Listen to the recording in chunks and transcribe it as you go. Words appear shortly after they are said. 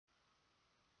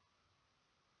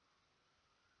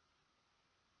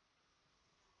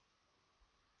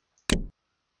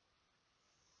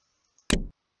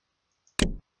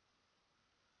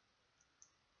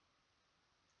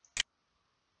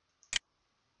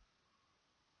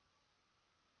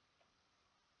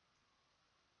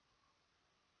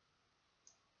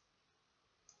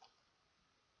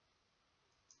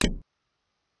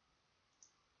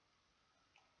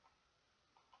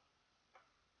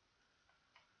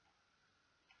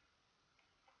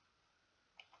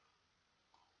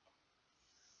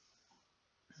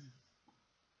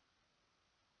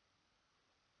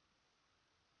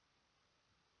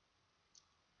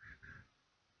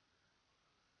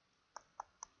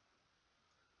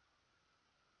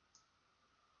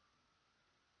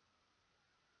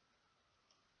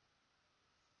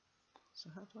So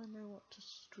how do I know what to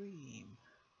stream?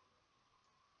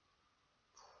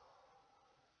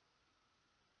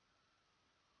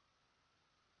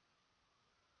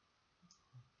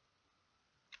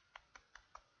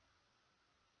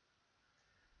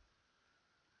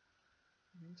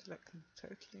 Intellect can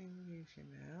totally use you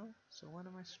now. So what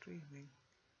am I streaming?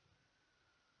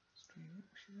 Stream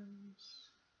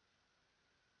options.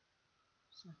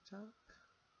 Set up.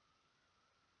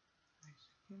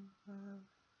 Basic info.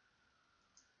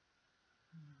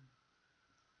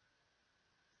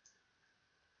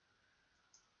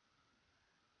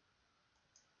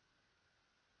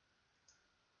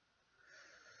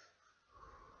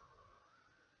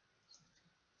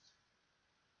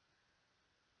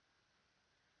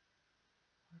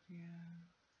 Audio.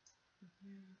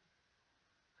 Video.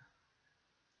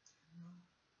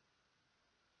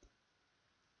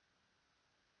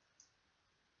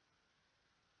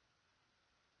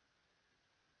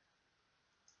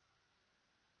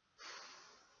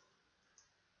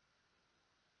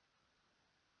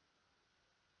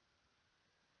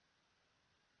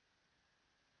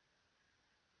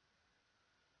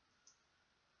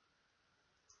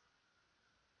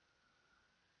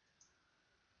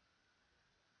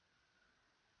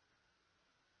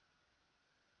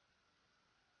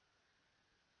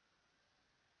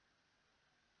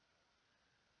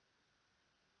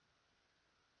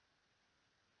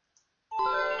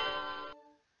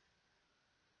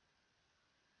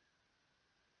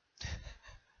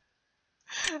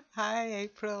 Hi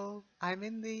April, I'm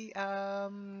in the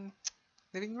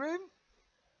living room.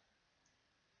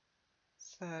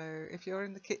 So if you're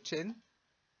in the kitchen,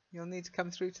 you'll need to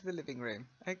come through to the living room,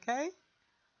 okay?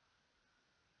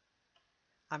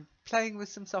 I'm playing with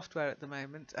some software at the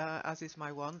moment, as is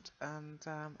my wont, and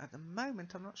at the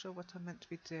moment I'm not sure what I'm meant to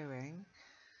be doing,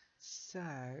 so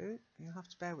you'll have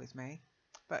to bear with me.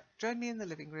 But join me in the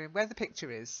living room where the picture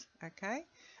is, okay?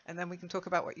 And then we can talk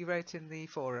about what you wrote in the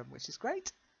forum, which is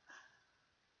great.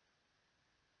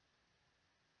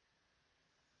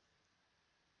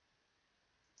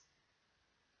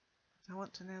 I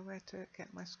want to know where to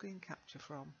get my screen capture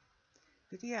from.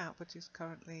 Video output is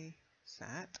currently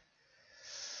set.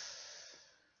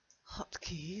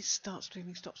 Hotkeys, start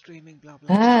streaming, stop streaming, blah,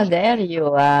 blah, blah. Ah, there you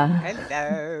are.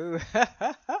 Hello.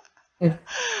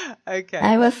 Okay.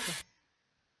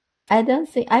 I don't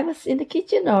think I was in the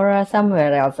kitchen or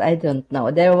somewhere else. I don't know.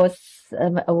 There was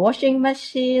a washing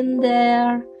machine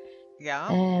there. Yeah.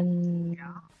 And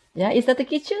yeah, is that the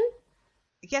kitchen?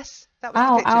 Yes, that was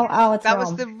the kitchen. Ow, that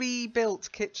was the rebuilt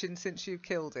kitchen since you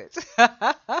killed it.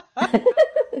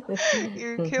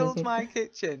 You killed my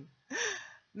kitchen.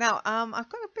 Now, I've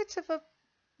got a bit of a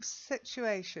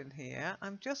situation here.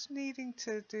 I'm just needing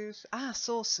to do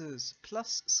sources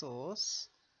plus source,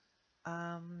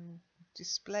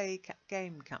 display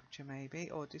game capture maybe,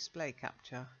 or display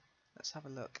capture. Let's have a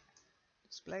look.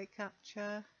 Display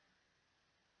capture,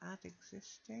 add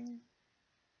existing.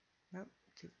 Nope,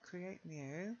 to create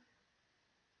new.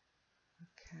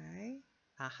 Okay.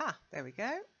 Aha, there we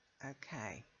go.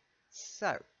 Okay.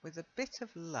 So, with a bit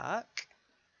of luck,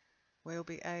 we'll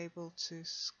be able to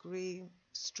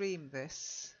stream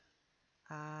this.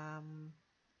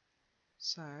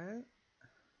 So,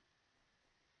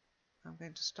 I'm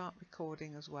going to start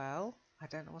recording as well. I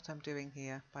don't know what I'm doing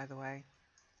here, by the way.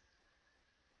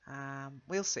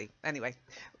 We'll see. Anyway,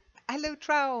 hello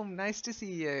Traum, nice to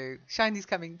see you. Shiny's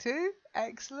coming too.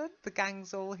 Excellent. The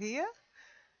gang's all here.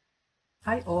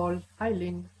 Hi all. Hi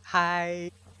Lynn.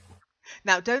 Hi.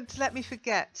 Now, don't let me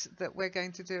forget that we're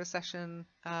going to do a session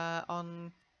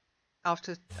on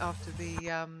after the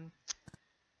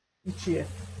TGF.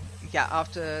 Yeah,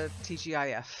 after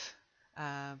TGIF,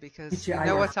 because TGIF. you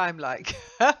know what I'm like.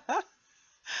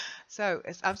 So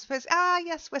I'm supposed.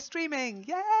 Yes, we're streaming.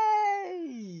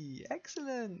 Yay!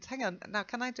 Excellent. Hang on. Now,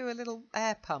 can I do a little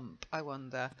air pump? I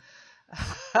wonder.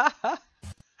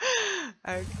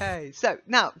 Okay, so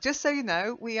now, just so you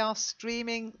know, we are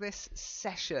streaming this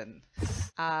session.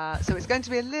 So it's going to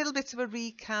be a little bit of a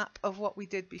recap of what we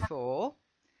did before.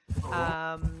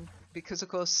 Because, of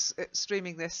course,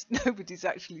 streaming this, nobody's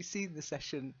actually seen the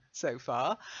session so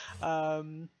far.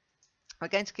 We're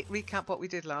going to recap what we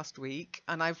did last week,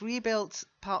 and I've rebuilt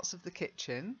parts of the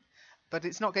kitchen, but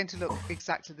it's not going to look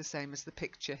exactly the same as the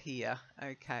picture here.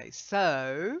 Okay,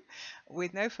 so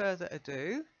with no further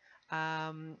ado,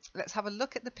 let's have a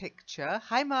look at the picture.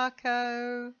 Hi,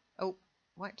 Marco. Oh,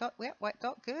 white dot. Yeah, white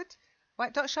dot. Good.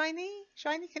 White dot. Shiny.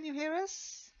 Shiny. Can you hear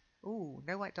us? Oh,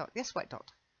 no white dot. Yes, white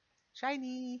dot.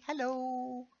 Shiny.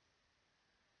 Hello.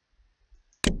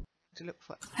 To look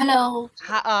for. Hello.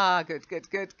 Good.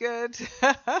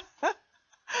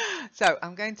 So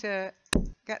I'm going to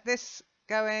get this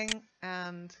going,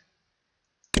 and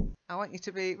I want you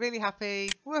to be really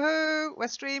happy. Woohoo! We're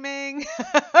streaming.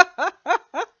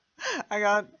 Hang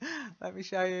on. Let me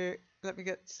show you. Let me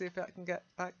see if I can get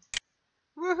back.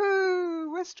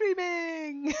 Woohoo! We're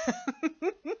streaming.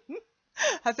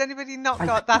 Has anybody not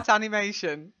got that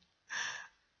animation?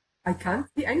 I can't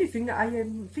see anything. I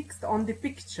am fixed on the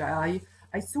picture. I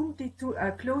zoomed it to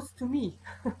close to me.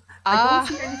 I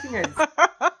don't see anything else.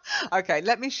 Okay,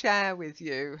 let me share with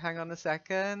you. Hang on a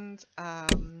second. I'll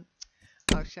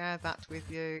share that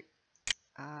with you.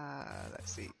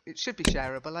 Let's see. It should be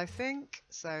shareable, I think.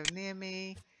 So near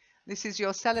me. This is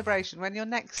your celebration. When you're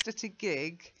next at a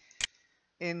gig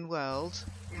in World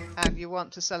and you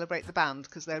want to celebrate the band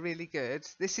because they're really good,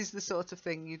 this is the sort of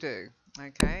thing you do.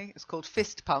 Okay, it's called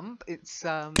fist pump. It's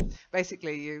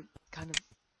basically you kind of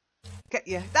get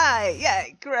your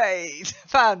yay, great,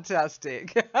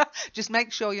 fantastic. Just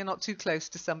make sure you're not too close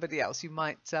to somebody else. You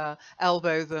might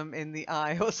elbow them in the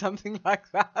eye or something like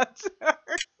that.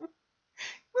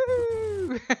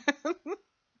 Woo!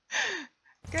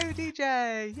 Go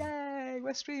DJ! Yay!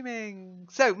 We're streaming.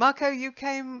 So Marco, you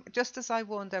came just as I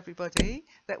warned everybody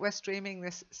that we're streaming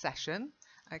this session.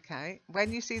 Okay.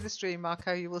 When you see the stream,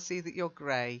 Marco, you will see that you're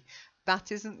grey.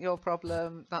 That isn't your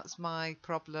problem. That's my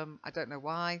problem. I don't know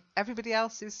why. Everybody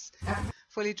else is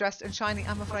fully dressed and shiny.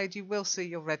 I'm afraid you will see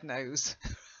your red nose.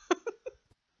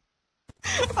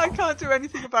 I can't do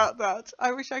anything about that.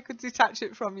 I wish I could detach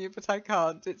it from you, but I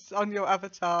can't. It's on your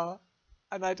avatar.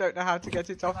 And I don't know how to get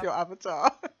it off your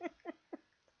avatar.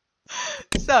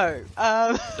 So,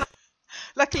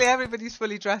 luckily everybody's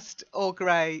fully dressed or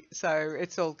grey, so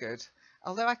it's all good.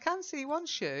 Although I can see one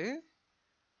shoe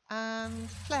and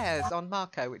flares on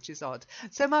Marco, which is odd.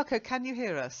 So Marco, can you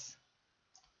hear us?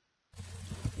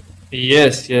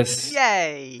 Yes, yes.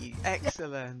 Yay!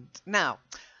 Excellent. Now,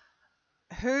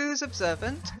 who's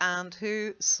observant and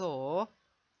who saw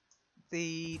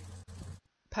the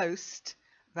post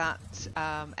that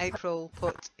April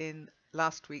put in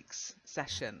last week's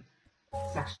session?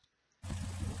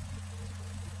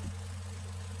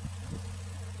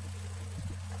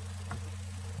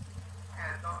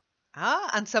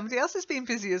 And somebody else has been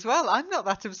busy as well. I'm not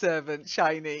that observant,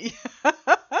 Shiny.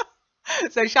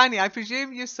 So Shiny, I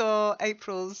presume you saw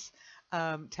April's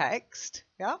text,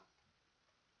 yeah?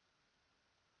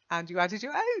 And you added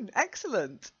your own.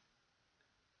 Excellent.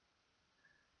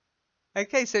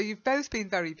 Okay, so you've both been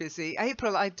very busy.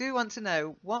 April, I do want to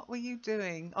know, what were you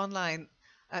doing online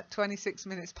at 26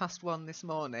 minutes past 1 this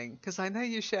morning? Because I know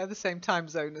you share the same time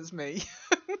zone as me.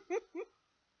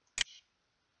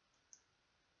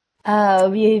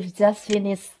 We've just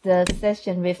finished the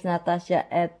session with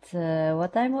Natasha at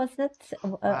what time was it?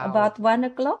 Wow. About 1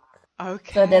 o'clock.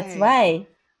 Okay. So that's why.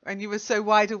 And you were so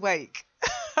wide awake.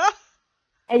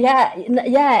 Yeah,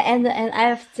 and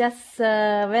I've just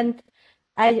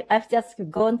I've just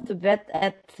gone to bed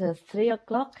at 3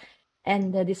 o'clock,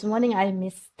 and this morning I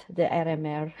missed the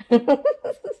RMR.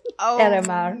 Oh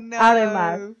RMR. no!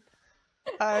 RMR.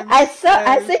 I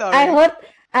think sorry.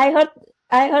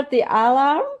 I heard the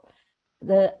alarm.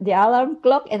 The alarm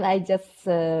clock, and I just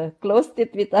closed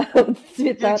it without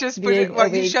You just put being it. Well,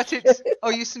 you awake. shut it,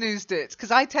 or you snoozed it.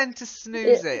 Because I tend to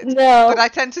snooze it, No, but I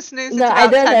tend to snooze it no, I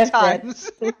about don't 10 have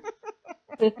times.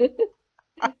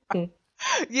 that.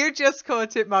 You just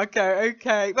caught it, Marco.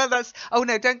 Okay. Well, that's. Oh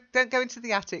no! Don't go into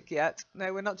the attic yet.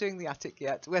 No, we're not doing the attic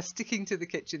yet. We're sticking to the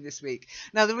kitchen this week.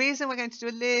 Now, the reason we're going to do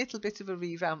a little bit of a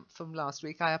revamp from last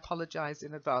week, I apologise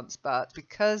in advance, but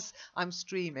because I'm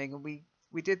streaming and we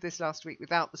did this last week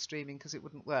without the streaming because it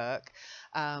wouldn't work.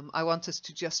 I want us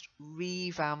to just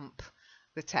revamp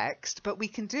the text, but we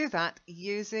can do that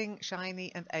using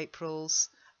Shiny and April's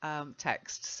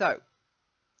text. So.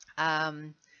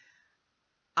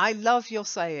 I love your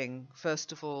saying,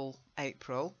 first of all,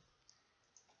 April.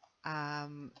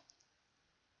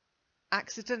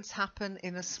 Accidents happen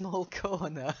in a small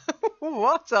corner.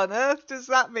 What on earth does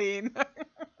that mean?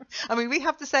 I mean, we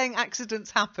have the saying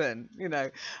accidents happen, you know.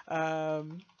 But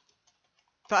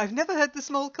I've never heard the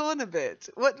small corner bit.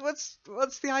 What's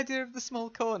the idea of the small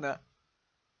corner?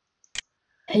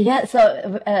 Yeah,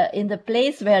 so in the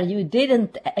place where you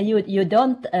don't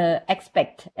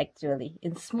expect, actually,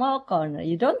 in small corner,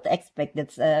 you don't expect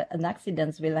that an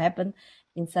accident will happen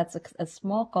in such a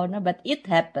small corner, but it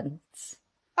happens.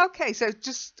 Okay, so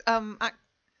just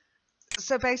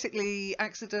so basically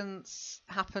accidents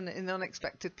happen in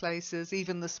unexpected places,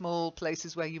 even the small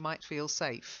places where you might feel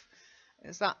safe.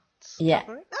 Is that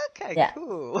correct? Okay, yeah,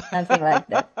 cool. something like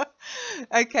that.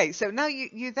 Okay, so now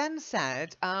you then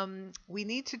said we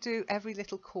need to do every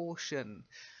little caution.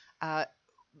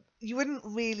 you wouldn't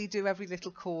really do every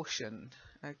little caution,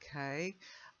 okay?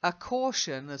 A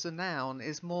caution as a noun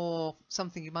is more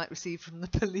something you might receive from the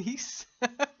police.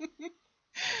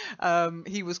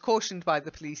 He was cautioned by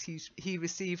the police. He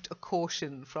received a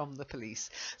caution from the police.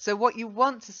 So what you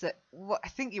want to say, what I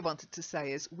think you wanted to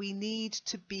say is, we need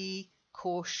to be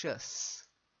cautious.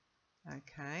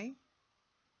 Okay.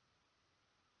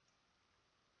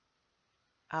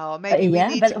 Or maybe we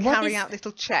need to carry out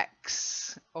little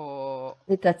checks, or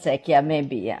little check. Yeah,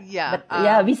 maybe. Yeah. Yeah. But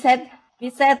yeah, we said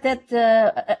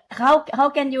that how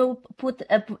can you put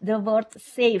the word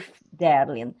safe there,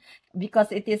 Lynn?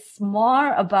 Because it is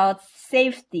more about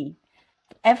safety.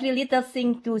 Every little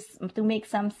thing to make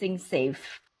something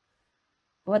safe.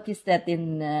 What is that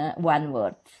in one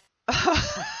word?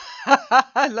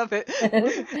 I love it.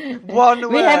 One word.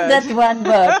 We have that one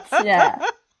word. Yeah.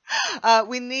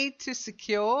 We need to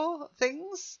secure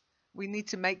things. We need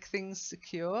to make things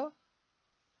secure.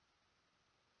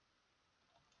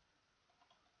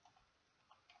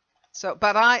 So,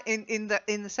 but in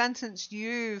the sentence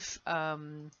you've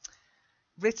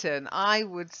written, I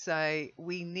would say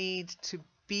we need to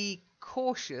be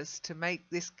cautious to make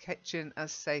this kitchen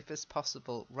as safe as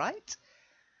possible, right?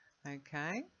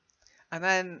 Okay. And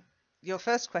then your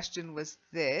first question was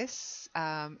this.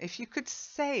 If you could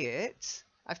say it,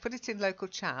 I've put it in local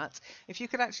chat. If you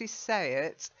could actually say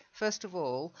it, first of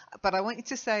all, but I want you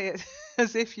to say it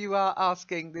as if you are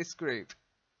asking this group.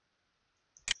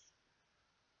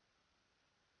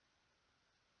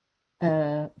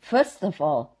 First of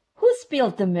all, who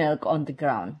spilled the milk on the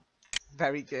ground?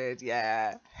 Very good,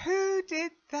 yeah. Who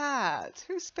did that?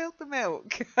 Who spilled the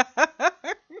milk?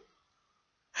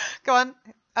 Go on,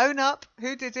 own up.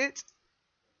 Who did it?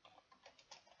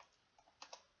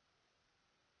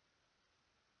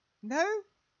 No?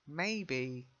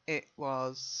 Maybe it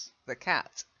was the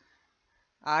cat.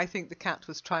 I think the cat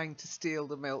was trying to steal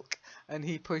the milk, and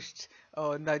he pushed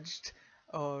or nudged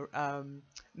or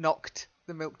knocked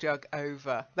the milk jug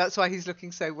over. That's why he's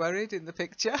looking so worried in the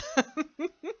picture.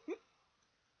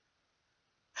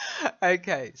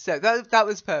 Okay, so that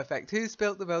was perfect. Who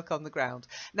spilt the milk on the ground?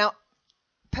 Now,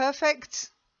 perfect,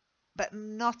 but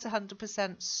not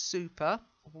 100% super.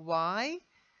 Why?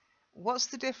 What's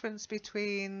the difference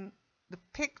between the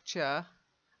picture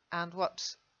and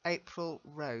what April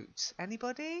wrote?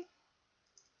 Anybody?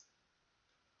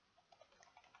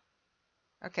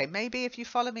 Okay, maybe if you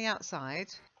follow me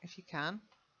outside, if you can.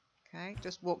 Okay,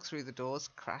 just walk through the doors,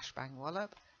 crash, bang,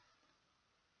 wallop.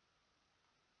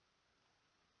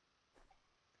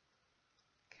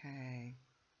 Okay,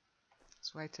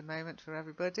 let's wait a moment for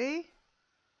everybody.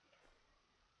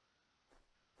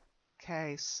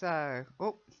 Okay, so,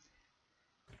 oh.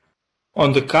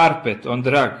 On the carpet, on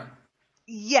the rug.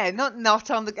 Yeah,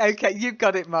 not on the, okay, you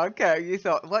got it, Marco. You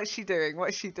thought, what's she doing?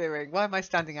 What's she doing? Why am I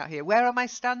standing out here? Where am I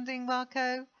standing,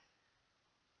 Marco?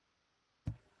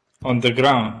 On the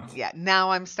ground. Yeah,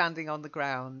 now I'm standing on the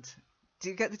ground. Do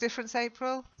you get the difference,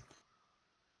 April?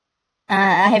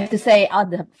 I have to say on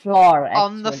the floor, actually.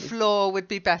 On the floor would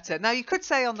be better. Now, you could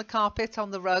say on the carpet,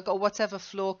 on the rug, or whatever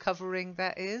floor covering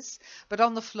there is. But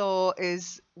on the floor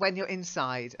is when you're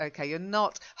inside. Okay, you're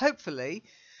not, hopefully,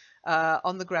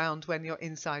 on the ground when you're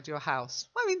inside your house.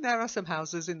 I mean, there are some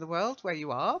houses in the world where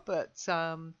you are, but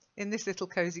in this little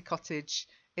cosy cottage,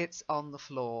 it's on the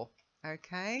floor.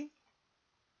 Okay?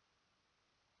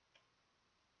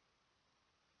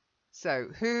 So,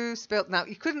 who spilt? Now,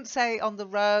 you couldn't say on the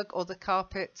rug or the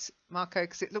carpet, Marco,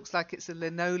 because it looks like it's a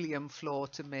linoleum floor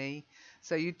to me.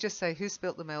 So you'd just say, who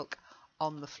spilt the milk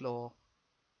on the floor?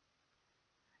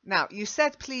 Now, you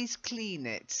said, please clean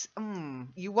it.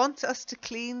 You want us to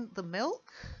clean the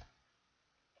milk?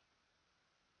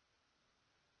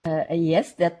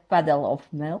 Yes, that puddle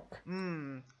of milk.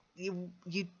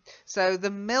 So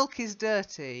the milk is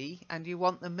dirty and you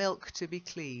want the milk to be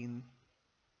clean.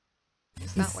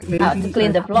 Is that what you to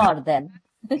clean the floor then?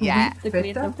 Yeah. To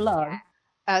clean the floor.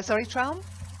 Sorry, Traum?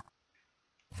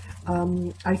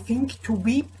 I think to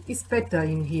weep is better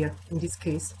in here, in this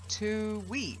case. To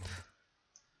weep?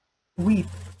 Weep.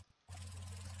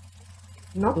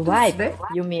 Not to wipe, sweat.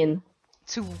 You mean?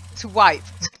 To wipe.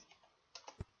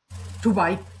 To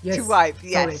wipe, yes. To wipe,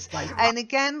 yes. Sorry, wipe. And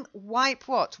again, wipe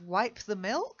what? Wipe the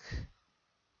milk?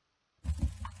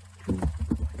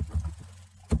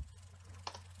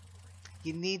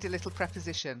 You need a little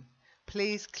preposition.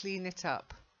 Please clean it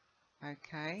up.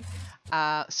 Okay.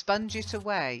 Sponge it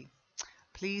away.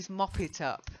 Please mop it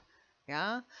up.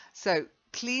 Yeah. So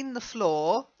clean the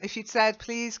floor. If you'd said,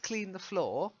 please clean the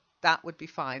floor, that would be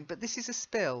fine. But this is a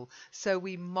spill, so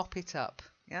we mop it up.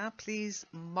 Yeah. Please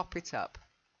mop it up.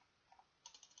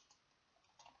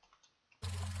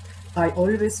 I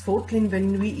always thought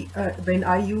when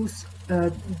I use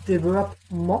the verb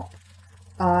mop,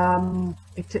 then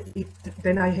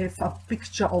I have a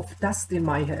picture of dust in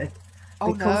my head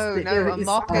Oh because no, the no, air a is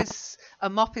mop is a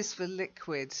mop is for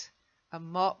liquid. A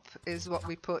mop is what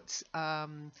we put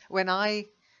when I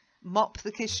mop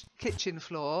the kitchen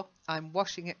floor, I'm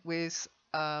washing it with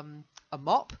a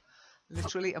mop,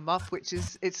 literally a mop, which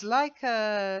is it's like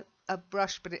a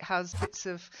brush, but it has bits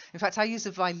of. In fact, I use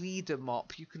a Veleda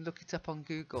mop. You can look it up on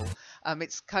Google.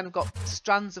 It's kind of got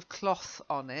strands of cloth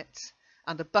on it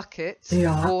and a bucket of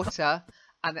yeah. water,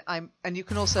 and you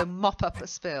can also mop up a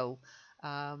spill.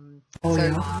 Oh So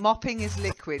yeah. mopping is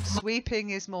liquid,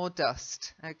 sweeping is more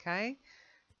dust. Okay,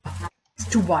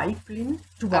 To wipe, Lynn,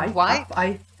 to and wipe up.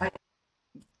 I to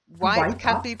wipe wipe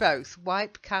can up. be both.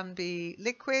 Wipe can be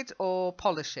liquid or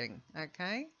polishing.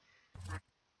 Okay.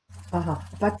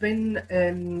 But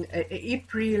when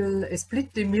April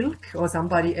split the milk or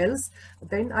somebody else,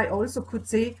 then I also could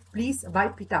say, please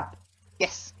wipe it up.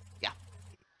 Yes. Yeah.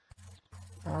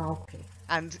 Okay.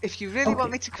 And if you really want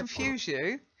Okay. me to confuse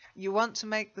you, you want to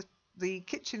make the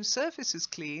kitchen surfaces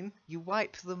clean, you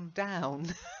wipe them down.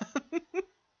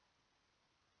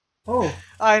 Oh.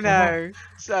 I know.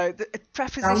 So the Down to the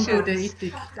prepositions.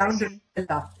 attic, down the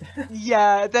cellar.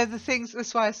 Yeah, they're the things.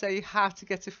 That's why I say you have to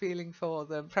get a feeling for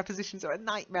them. Prepositions are a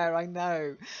nightmare, I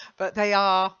know, but they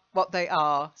are what they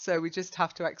are. So we just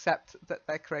have to accept that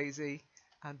they're crazy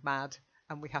and mad,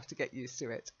 and we have to get used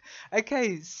to it.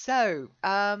 Okay, so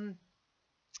now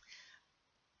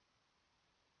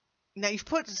you've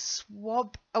put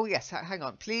swab. Oh yes, hang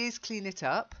on. Please clean it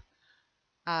up.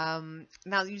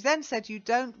 Now you then said you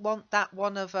don't want that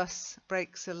one of us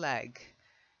breaks a leg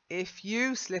if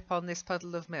you slip on this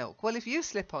puddle of milk. Well, if you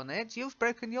slip on it, you've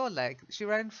broken your leg. It's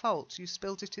your own fault. You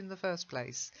spilled it in the first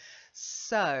place.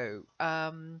 So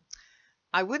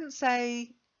I wouldn't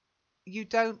say you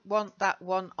don't want that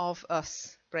one of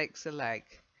us breaks a leg.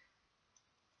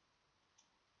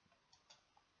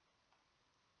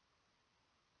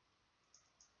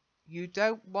 You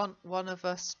don't want one of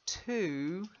us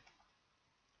to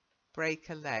break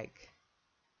a leg.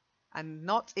 And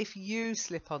not if you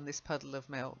slip on this puddle of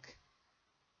milk.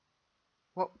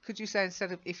 What could you say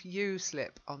instead of if you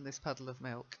slip on this puddle of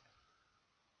milk?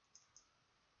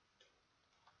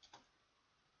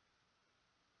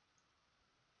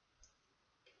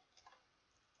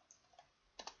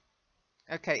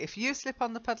 Okay, if you slip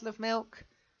on the puddle of milk,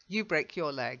 you break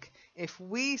your leg. If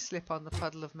we slip on the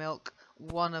puddle of milk,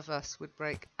 one of us would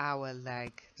break our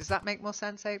leg. Does that make more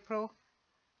sense, April?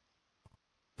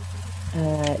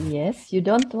 Yes, you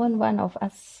don't want one of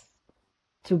us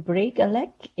to break a leg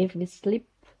if we slip.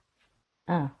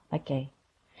 Ah, okay.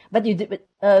 But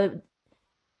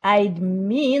I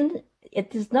mean,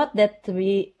 it is not that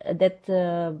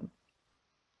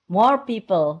more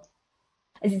people.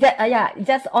 Yeah,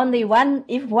 just only one.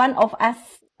 If one of us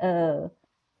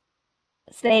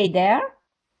stay there,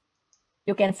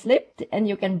 you can slip and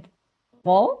you can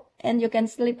fall and you can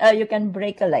slip. You can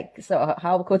break a leg. So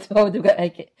how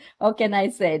can I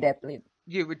say that, Lynn?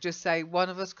 You would just say one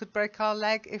of us could break our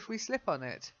leg if we slip on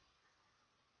it.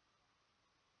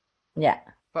 Yeah.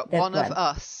 But one of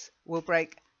us will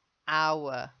break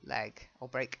our leg or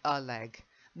break a leg.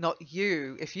 Not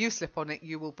you. If you slip on it,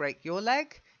 you will break your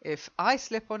leg. If I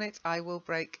slip on it, I will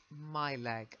break my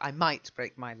leg. I might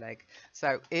break my leg.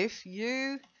 So if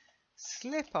you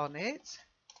slip on it,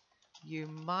 you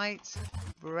might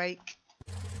break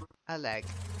a leg.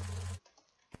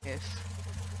 If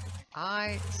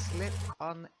I slip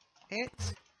on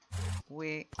it,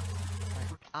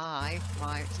 I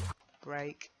might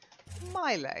break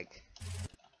my leg.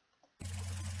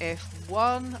 If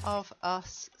one of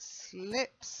us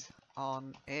slips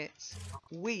on it,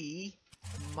 we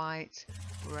might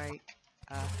break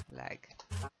a leg.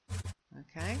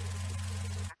 Okay?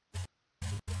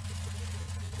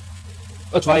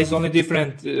 But why is only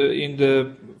different in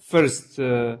the first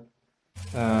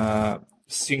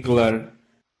singular?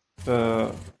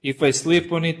 If I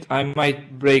slip on it, I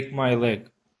might break my leg.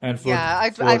 And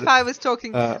If I was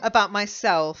talking about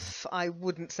myself, I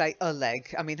wouldn't say a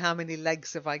leg. I mean, how many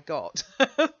legs have I got?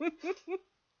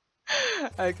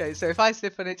 Okay, so if I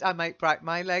slip on it, I might break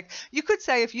my leg. You could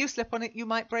say if you slip on it, you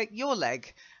might break your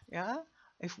leg. Yeah?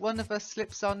 If one of us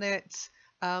slips on it,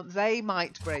 they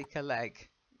might break a leg.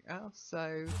 Yeah?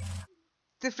 So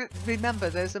remember,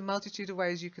 there's a multitude of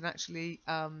ways you can actually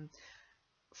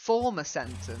form a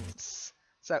sentence.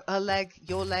 So a leg,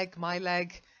 your leg, my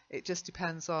leg. It just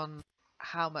depends on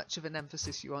how much of an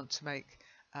emphasis you want to make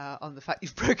on the fact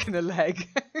you've broken a leg.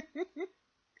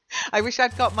 I wish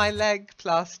I'd got my leg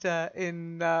plaster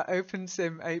in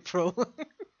OpenSim, April.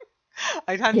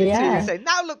 I'd hand it to you and Yeah. say,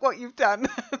 now look what you've done.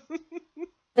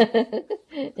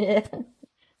 Yeah.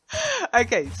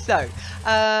 Okay, so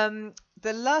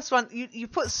the last one, you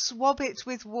put swab it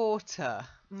with water.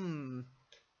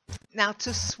 Now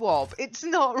to swab, it's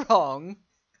not wrong,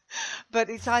 but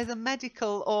it's either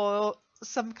medical or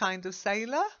some kind of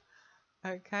sailor.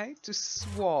 Okay, to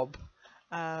swab.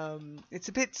 It's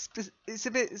a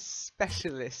bit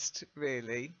specialist,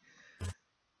 really.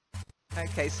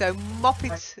 Okay, so mop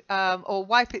it or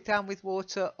wipe it down with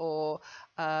water, or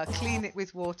clean it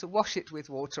with water, wash it with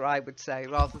water, I would say,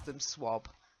 rather than swab.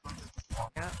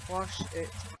 Yeah, wash it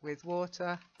with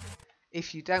water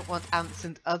if you don't want ants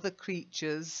and other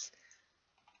creatures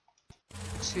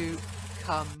to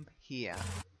come here.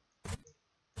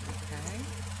 Okay,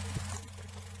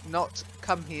 not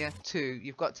come here too.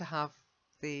 You've got to have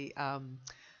the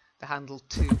handle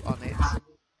to on it.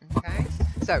 Okay,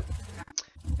 so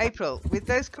April, with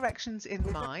those corrections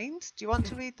in mind, do you want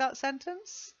to read that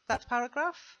sentence, that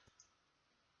paragraph?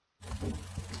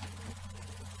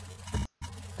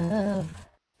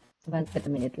 Wait a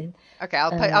minute, Lynn. Okay,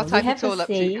 I'll type We it have a all up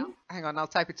for you. saying. Hang on, I'll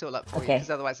type it all up for you, Okay. because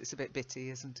otherwise it's a bit bitty,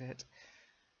 isn't it?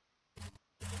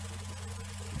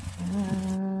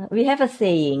 We have a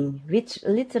saying which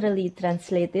literally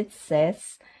translated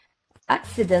says,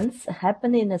 accidents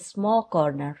happen in a small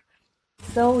corner.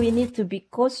 So we need to be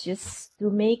cautious to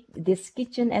make this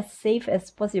kitchen as safe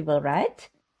as possible, right?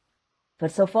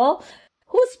 First of all,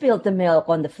 who spilled the milk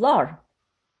on the floor?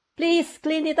 Please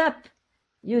clean it up.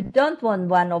 You don't want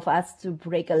one of us to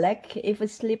break a leg if we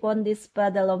slip on this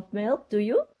puddle of milk, do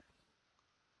you?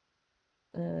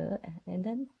 And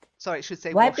then Sorry, it should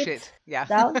say wipe wash it it. Yeah.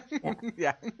 down. Yeah.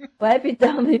 Yeah. Wipe it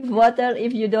down with water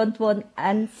if you don't want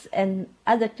ants and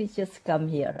other creatures come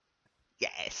here.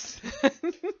 Yes.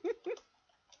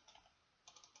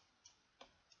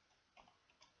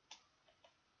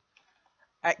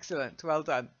 Excellent. Well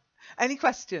done. Any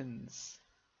questions?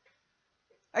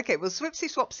 Okay, well,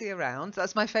 swipsy swapsy around.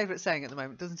 That's my favourite saying at the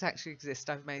moment. It doesn't actually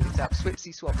exist. I've made it up.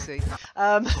 Swipsy swapsy.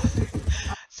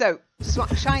 So,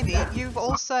 Shiny, you've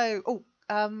also... Oh,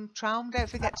 Traum, don't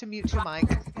forget to mute your mic.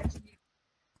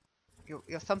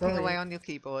 You're thumping away on your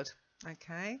keyboard.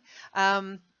 Okay.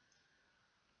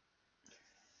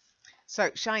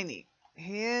 So, Shiny,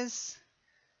 here's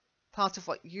part of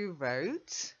what you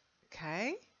wrote.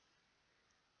 Okay.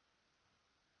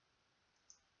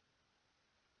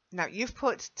 Now, you've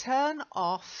put turn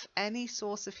off any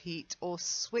source of heat or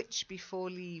switch before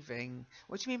leaving.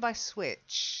 What do you mean by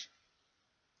switch?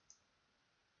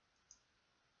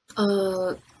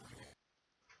 For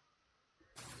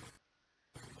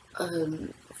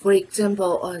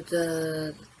example,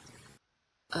 the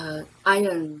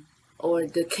iron or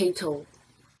the kettle.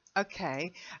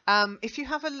 Okay. If you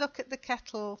have a look at the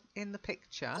kettle in the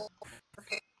picture.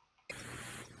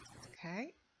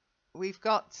 Okay. We've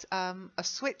got a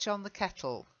switch on the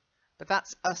kettle, but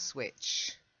that's a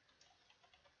switch.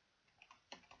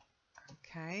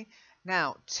 Okay.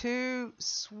 Now, to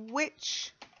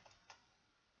switch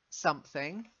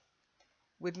something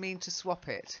would mean to swap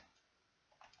it.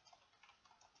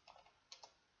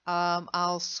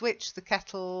 I'll switch the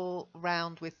kettle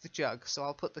round with the jug. So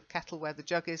I'll put the kettle where the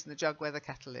jug is and the jug where the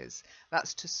kettle is.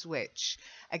 That's to switch.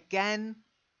 Again,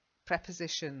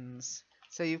 prepositions.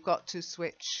 So you've got to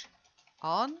switch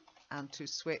on and to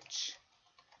switch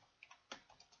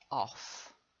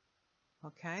off.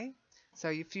 Okay, so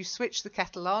if you switch the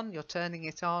kettle on, you're turning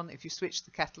it on. If you switch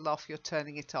the kettle off, you're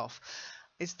turning it off.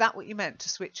 Is that what you meant? To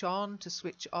switch on, to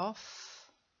switch off?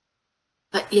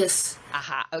 Yes.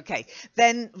 Aha, okay.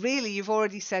 Then really you've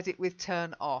already said it with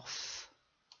turn off.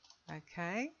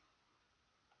 Okay.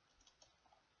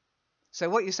 So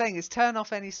what you're saying is turn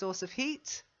off any source of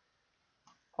heat,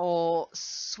 or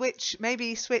switch,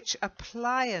 maybe switch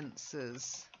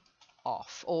appliances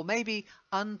off, or maybe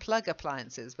unplug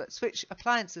appliances, but switch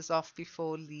appliances off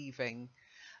before leaving.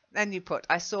 Then you put,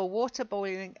 I saw water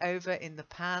boiling over in the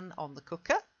pan on the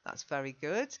cooker. That's very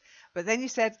good. But then you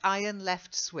said iron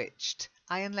left switched.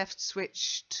 Iron left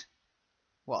switched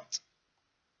what?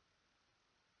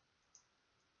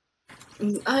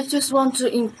 I just want to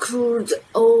include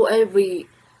every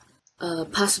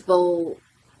possible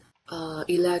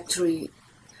electric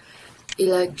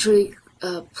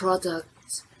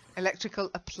products. Electrical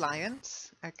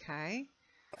appliance. Okay.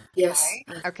 Yes.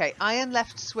 Okay. Iron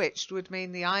left switched would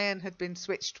mean the iron had been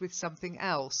switched with something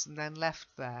else and then left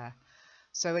there.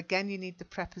 So again, you need the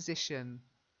preposition.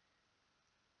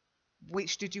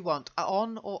 Which did you want?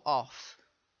 On or off?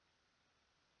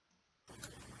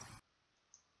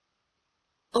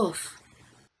 Off.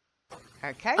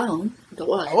 Okay. On. The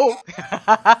what? Oh.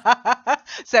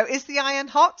 So is the iron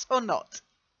hot or not?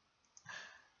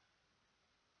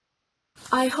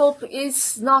 I hope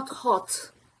it's not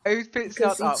hot Hope it's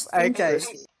because not up. it's Okay.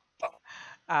 dangerous.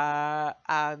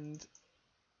 And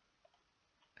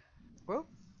whoa.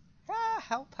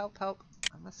 Help.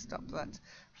 I must stop that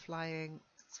flying.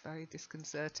 It's very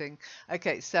disconcerting.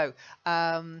 Okay, so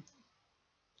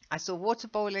I saw water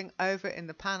boiling over in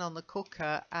the pan on the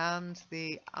cooker, and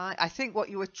I think what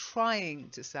you were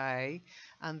trying to say,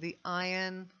 and the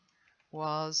iron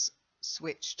was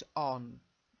switched on.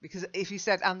 Because if you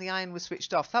said and the iron was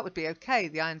switched off, that would be okay.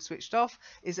 The iron switched off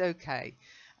is okay.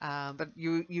 But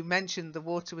you mentioned the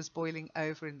water was boiling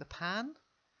over in the pan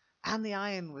and the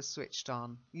iron was switched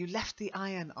on. You left the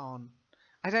iron on.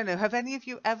 I don't know, have any of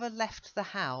you ever left the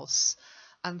house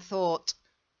and thought,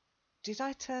 did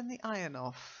I turn the iron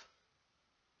off?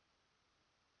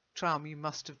 Tram, you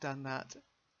must have done that.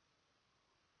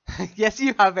 Yes,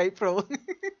 you have, April.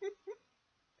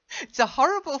 It's a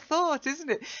horrible thought,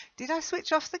 isn't it? Did I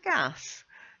switch off the gas?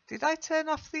 Did I turn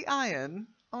off the iron?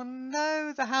 Oh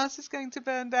no, the house is going to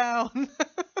burn down.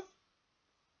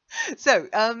 So,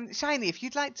 Shiny, if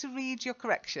you'd like to read your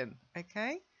correction,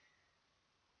 okay?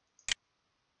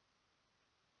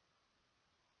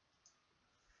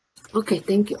 Okay,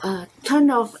 thank you. Turn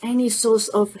off any source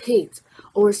of heat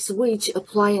or switch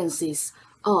appliances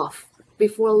off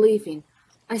before leaving.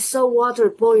 I saw water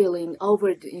boiling over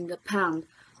in the pan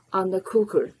on the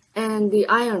cooker, and the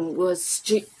iron was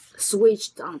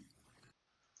switched on.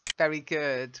 Very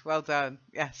good. Well done.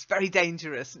 Yes, very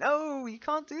dangerous. No, you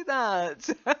can't do that.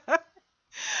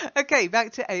 Okay,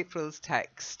 back to April's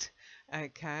text.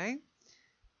 Okay.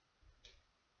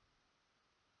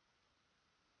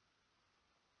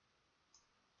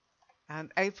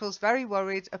 And April's very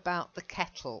worried about the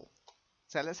kettle.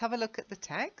 So let's have a look at the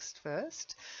text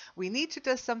first. We need to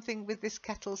do something with this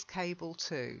kettle's cable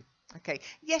too. Okay,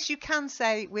 yes, you can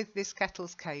say with this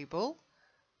kettle's cable,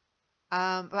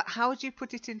 but how would you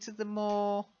put it into the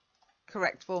more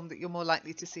correct form that you're more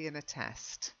likely to see in a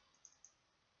test?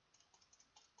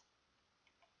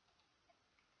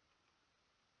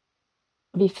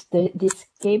 With this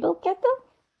cable kettle?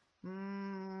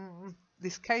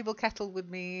 This cable kettle would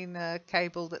mean a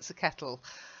cable that's a kettle.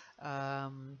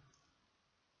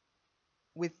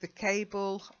 With the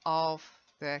cable of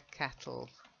the kettle.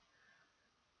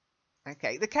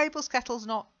 Okay, the cable's kettle's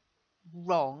not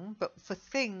wrong, but for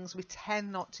things we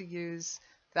tend not to use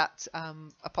that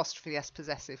apostrophe S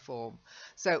possessive form.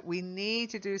 So we need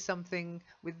to do something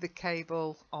with the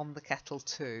cable on the kettle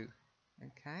too.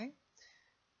 Okay.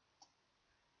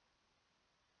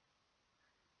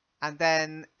 And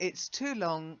then it's too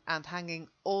long and hanging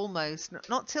almost,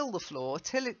 not till the floor,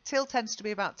 till tends to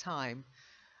be about time,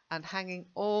 and hanging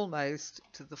almost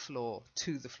to the floor,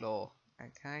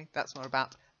 okay? That's more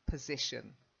about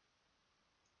position.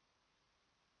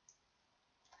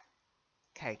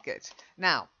 Okay, good.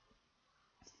 Now,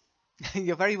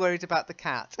 you're very worried about the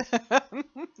cat.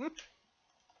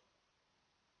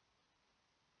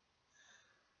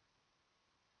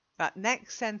 That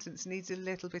next sentence needs a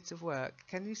little bit of work.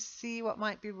 Can you see what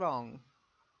might be wrong?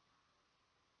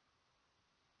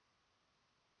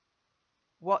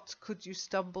 What could you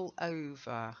stumble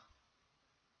over?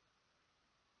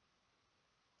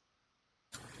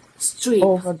 Strip.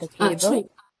 Over the cable.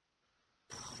 Trip.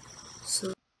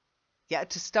 So, yeah,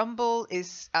 to stumble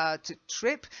is to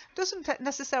trip. Doesn't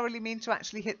necessarily mean to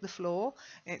actually hit the floor.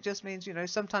 It just means, you know,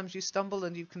 sometimes you stumble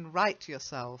and you can right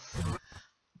yourself.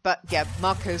 But yeah,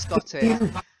 Marco's got it.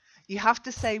 You have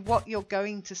to say what you're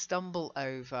going to stumble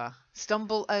over.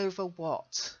 Stumble over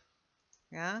what?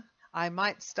 Yeah, I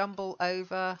might stumble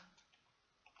over,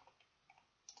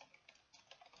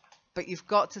 but you've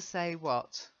got to say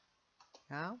what.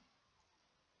 Yeah.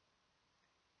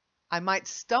 I might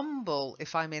stumble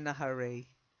if I'm in a hurry,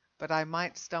 but I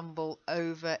might stumble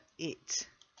over it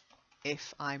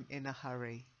if I'm in a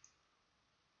hurry.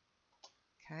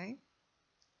 Okay.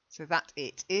 So that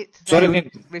it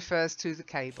refers to the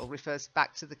cable, refers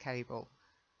back to the cable.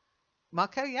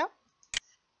 Marco, yeah?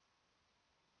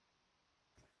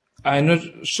 I'm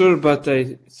not sure, but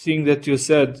I think that you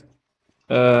said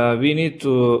we need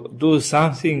to do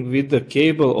something with the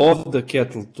cable of the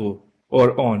kettle too,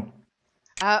 or on.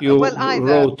 Well, either.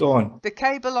 Wrote on. The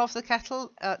cable of the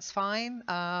kettle, that's fine.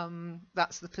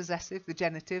 That's the possessive, the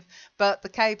genitive. But the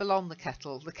cable on the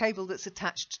cable that's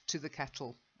attached to the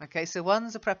kettle. Okay, so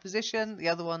one's a preposition, the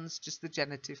other one's just the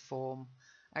genitive form.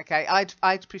 Okay,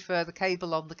 I'd prefer the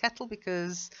cable on the kettle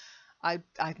because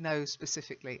I'd know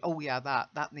specifically. Oh yeah,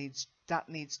 that needs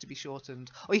to be shortened.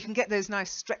 Or you can get those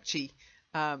nice stretchy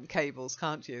cables,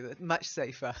 can't you? They're much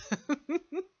safer.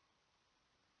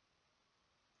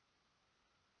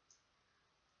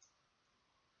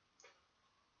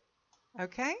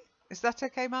 Okay, is that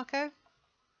okay, Marco?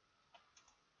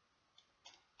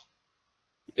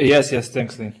 Yes,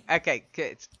 thanks, Lynn. Okay,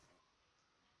 good.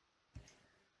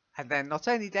 And then not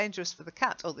only dangerous for the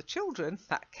cat or the children,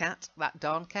 that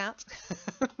darn cat,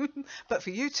 but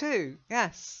for you too,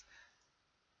 yes.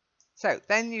 So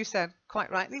then you said,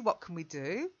 quite rightly, what can we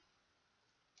do?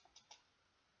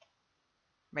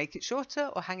 Make it shorter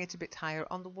or hang it a bit higher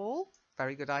on the wall.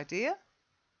 Very good idea.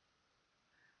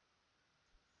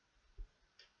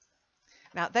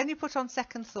 Now, then you put on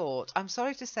second thought. I'm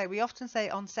sorry to say, we often say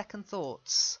on second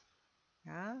thoughts.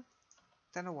 Yeah,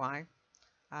 don't know why.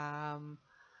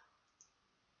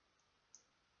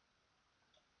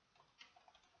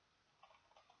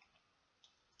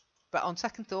 But on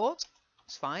second thought,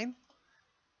 it's fine.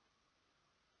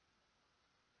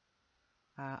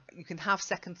 You can have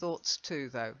second thoughts too,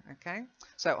 though, okay?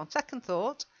 So on second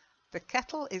thought, the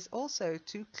kettle is also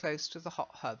too close to the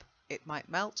hot hub. It might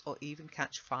melt or even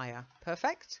catch fire.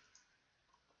 Perfect.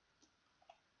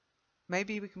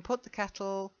 Maybe we can put the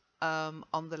kettle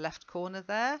on the left corner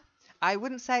there. I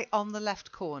wouldn't say on the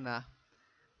left corner.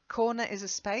 Corner is a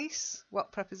space.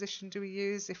 What preposition do we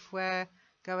use if we're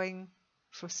going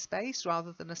for space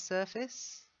rather than a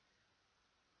surface?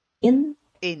 In.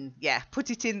 In, yeah. Put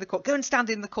it in the corner. Go and stand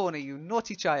in the corner, you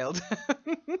naughty child.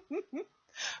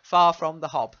 Far from the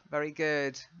hob. Very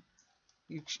good.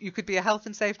 You could be a health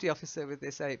and safety officer with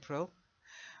this, April.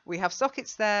 We have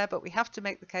sockets there, but we have to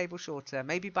make the cable shorter,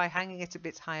 maybe by hanging it a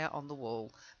bit higher on the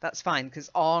wall. That's fine, because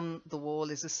on the wall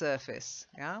is a surface.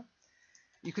 Yeah.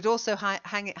 You could also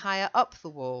hang it higher up the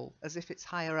wall, as if it's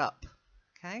higher up.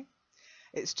 Okay.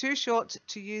 It's too short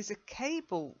to use a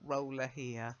cable roller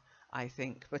here, I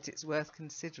think, but it's worth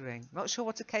considering. Not sure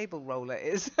what a cable roller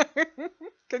is.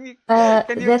 Can you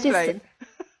explain?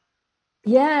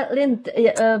 Yeah, Lynn,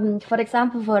 for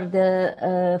example, for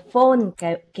the phone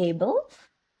cable,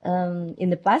 in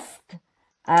the past,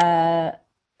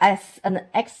 as an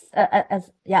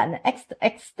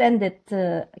extended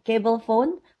cable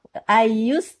phone, I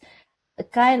used a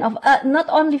kind of not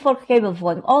only for cable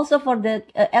phone, also for the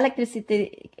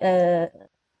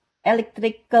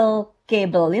electrical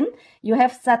cabling. You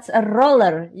have such a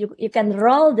roller. You can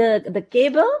roll the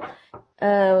cable.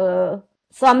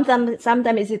 Sometimes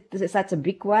it's such a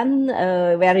big one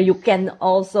where you can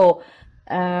also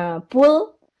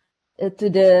pull to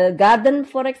the garden,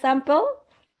 for example.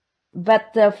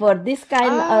 But for this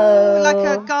kind of like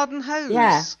a garden hose.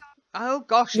 Yeah. Oh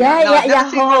gosh. I've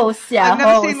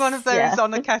never seen one of those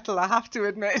on a kettle, I have to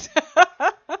admit.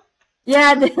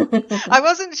 Yeah. I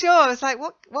wasn't sure. I was like,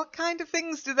 what kind of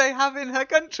things do they have in her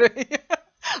country?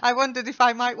 I wondered if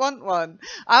I might want one.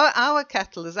 Our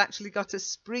kettle has actually got a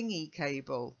springy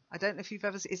cable. I don't know if you've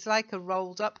ever seen. It's like a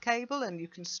rolled up cable, and you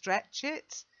can stretch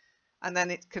it, and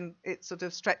then it sort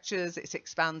of stretches, it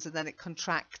expands, and then it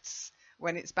contracts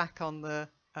when it's back on the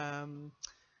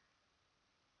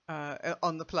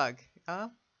plug.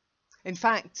 In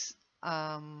fact,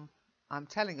 I'm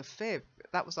telling a fib.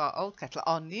 That was our old kettle.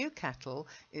 Our new kettle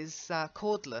is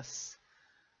cordless.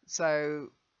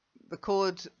 So the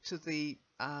cord to the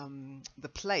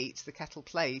plate, the kettle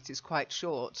plate, is quite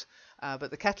short,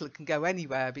 but the kettle can go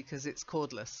anywhere because it's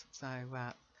cordless. So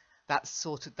that's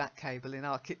sorted that cable in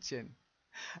our kitchen.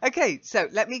 Okay, so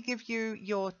let me give you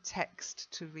your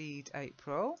text to read,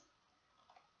 April.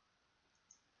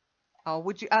 Oh,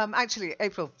 would you? Actually,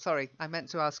 April, sorry, I meant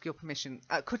to ask your permission.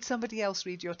 Could somebody else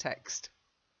read your text?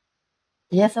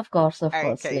 Yes, of course.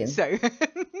 Okay, Lynn. so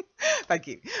thank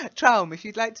you. Traum, if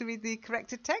you'd like to read the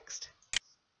corrected text.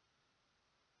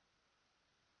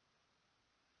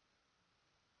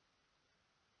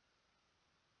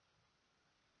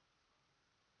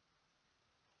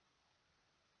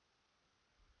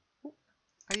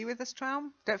 Are you with us,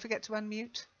 Traum? Don't forget to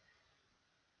unmute.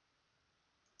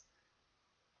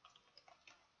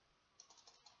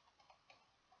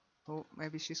 Oh,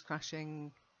 maybe she's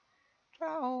crashing.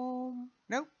 Traum.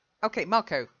 No? Okay,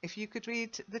 Marco, if you could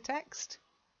read the text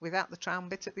without the Traum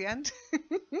bit at the end.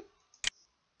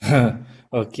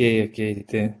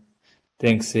 Okay.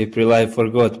 Thanks, April. I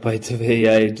forgot, by the way.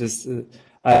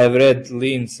 I have read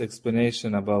Lynn's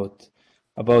explanation about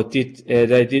it,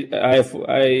 and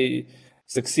I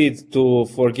succeed to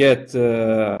forget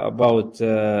about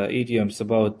idioms,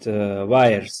 about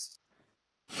wires.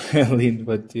 Lynn,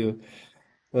 what you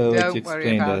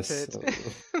explained us.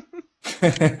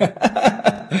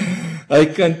 I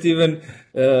can't even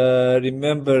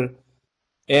remember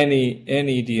any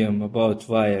idiom about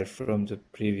wire from the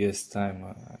previous time.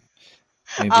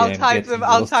 Maybe I'll type them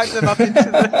up into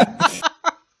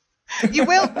the You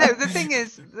will. No, the thing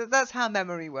is, that's how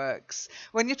memory works.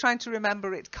 When you're trying to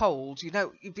remember it cold, you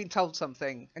know you've been told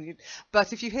something,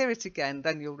 but if you hear it again,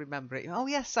 then you'll remember it. Oh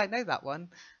yes, I know that one.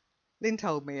 Lynn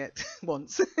told me it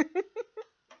once.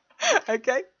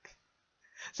 Okay.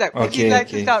 So, would you like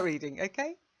to start reading?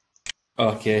 Okay.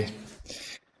 Okay.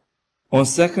 On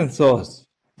second thought,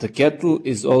 the kettle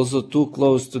is also too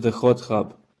close to the hot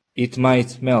hub. It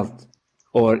might melt,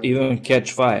 or even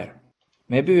catch fire.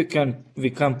 Maybe we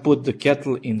can put the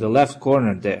kettle in the left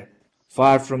corner there,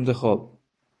 far from the hob.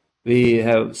 We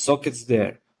have sockets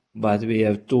there, but we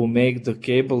have to make the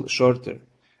cable shorter,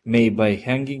 maybe by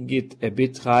hanging it a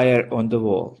bit higher on the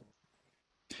wall.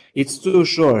 It's too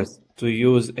short to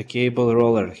use a cable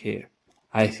roller here,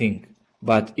 I think,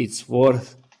 but it's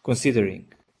worth considering.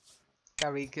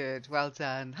 Very good. Well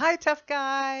done. Hi, tough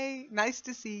guy. Nice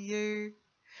to see you.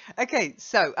 Okay,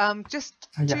 so just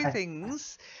two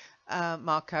things,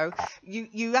 Marco.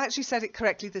 You actually said it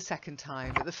correctly the second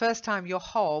time, but the first time your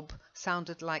hob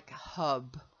sounded like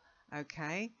hub.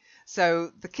 Okay,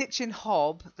 so the kitchen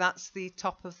hob, that's the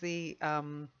top of the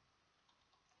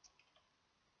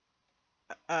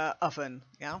oven,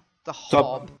 yeah? The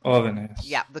hob. Top oven, yes.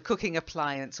 Yeah, the cooking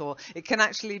appliance, or it can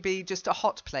actually be just a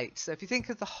hot plate. So if you think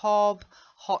of the hob,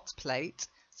 hot plate,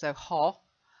 so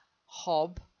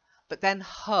hob, but then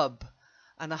hub.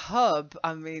 And a hub,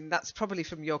 I mean, that's probably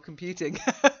from your computing.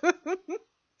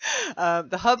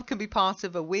 The hub can be part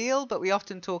of a wheel, but we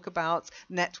often talk about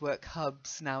network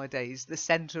hubs nowadays. The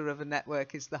center of a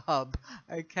network is the hub,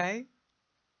 okay?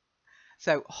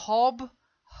 So hob,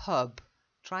 hub.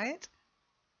 Try it.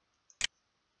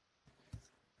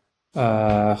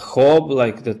 Hob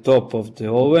like the top of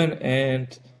the oven,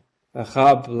 and a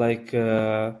hub like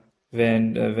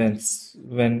when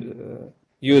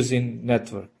using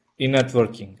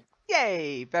networking.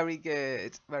 Yay, very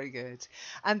good, very good.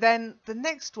 And then the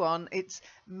next one, it's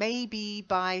maybe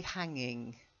by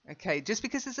hanging. Okay, just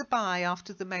because there's a by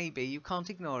after the maybe, you can't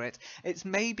ignore it. It's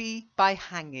maybe by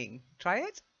hanging. Try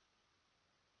it.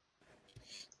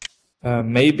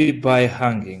 Maybe by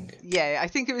hanging. Yeah, I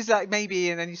think it was like maybe,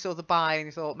 and then you saw the by and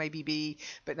you thought maybe be,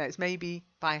 but no, it's maybe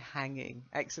by hanging.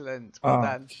 Excellent. Well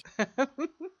done.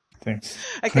 Thanks.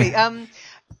 Okay,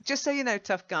 just so you know,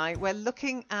 tough guy, we're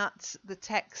looking at the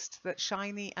text that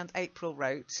Shiny and April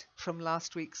wrote from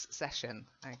last week's session.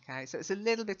 Okay, so it's a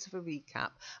little bit of a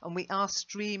recap, and we are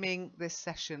streaming this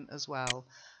session as well.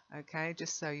 Okay,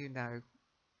 just so you know.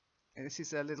 This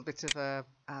is a little bit of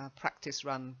a practice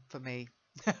run for me.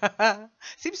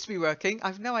 Seems to be working.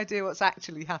 I've no idea what's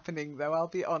actually happening, though, I'll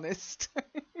be honest.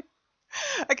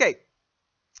 Okay,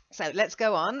 so let's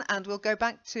go on, and we'll go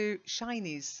back to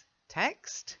Shiny's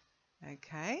text.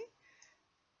 Okay.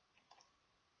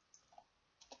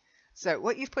 So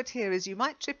what you've put here is you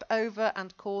might trip over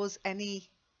and cause any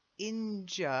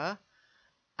injure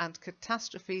and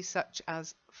catastrophe such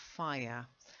as fire.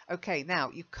 Okay, now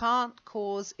you can't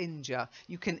cause injure.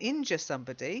 You can injure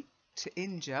somebody, to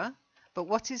injure, but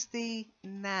what is the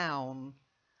noun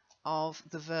of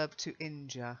the verb to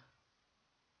injure?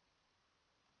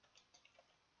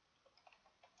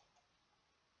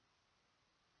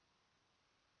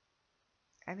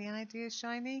 Any ideas,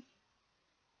 Shiny?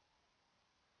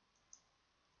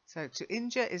 So to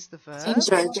injure is the verb.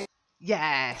 Injured.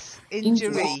 Yes,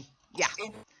 injury. Yeah,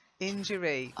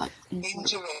 injury.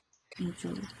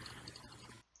 Injury.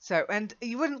 So, and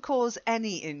you wouldn't cause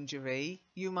any injury,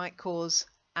 you might cause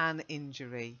an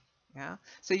injury. Yeah.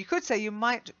 So you could say you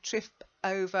might trip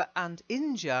over and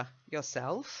injure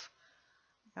yourself.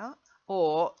 Yeah.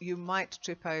 Or you might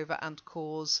trip over and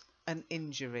cause an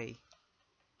injury.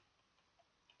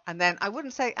 And then I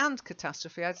wouldn't say and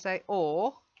catastrophe, I'd say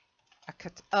or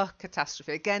a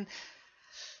catastrophe. Again,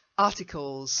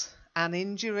 articles. An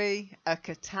injury, a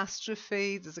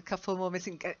catastrophe. There's a couple more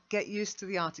missing. Get used to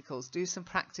the articles. Do some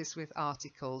practice with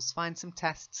articles. Find some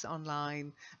tests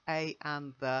online, a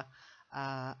and the,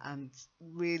 and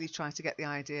really try to get the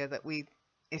idea that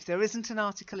if there isn't an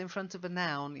article in front of a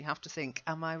noun, you have to think,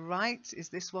 am I right? Is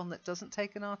this one that doesn't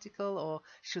take an article, or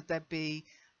should there be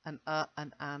an or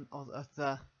a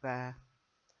the there?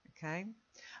 Okay.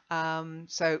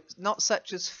 So not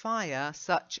such as fire,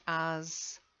 such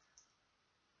as.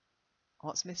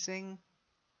 What's missing?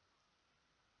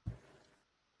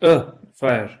 Fire.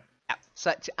 Yeah,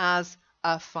 such as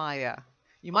a fire.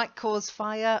 You might cause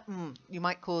fire. You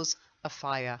might cause a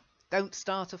fire. Don't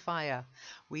start a fire.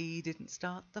 We didn't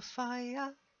start the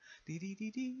fire. Dee, dee,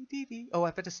 dee, dee, dee, dee. Oh, I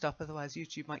better stop, otherwise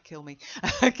YouTube might kill me.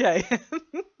 Okay.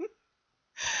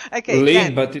 Okay. Lynn,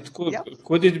 then. but it could. Yep.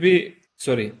 Could it be?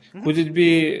 Sorry. Could it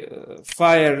be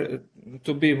fire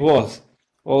to be both?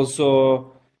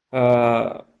 Also.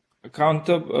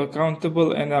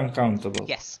 countable and uncountable.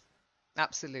 Yes,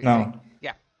 absolutely. Now,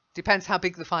 Yeah, depends how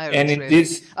big the fire and is, in really.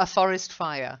 this, A forest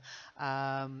fire.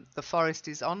 The forest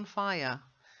is on fire,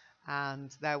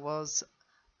 and there was,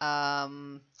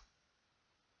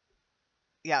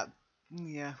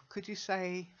 yeah, could you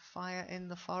say fire in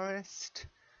the forest?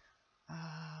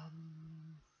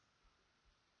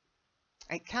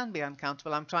 It can be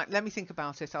uncountable. Let me think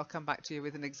about it. I'll come back to you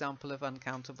with an example of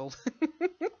uncountable.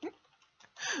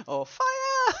 Or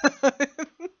fire!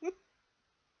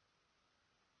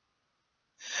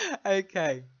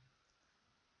 Okay.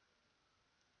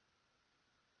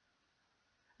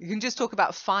 You can just talk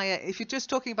about fire. If you're just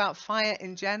talking about fire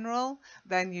in general,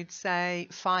 then you'd say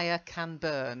fire can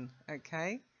burn.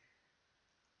 Okay?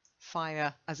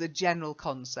 Fire as a general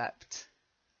concept.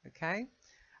 Okay?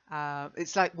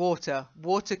 It's like water.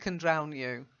 Water can drown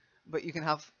you, but you can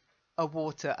have a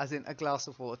water as in a glass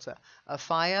of water. A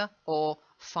fire or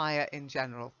fire in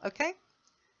general. Okay?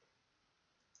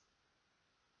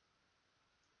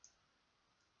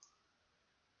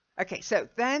 Okay, so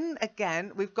then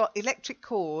again, we've got electric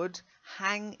cord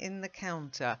hang in the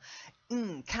counter.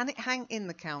 Can it hang in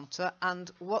the counter?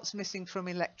 And what's missing from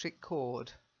electric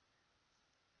cord?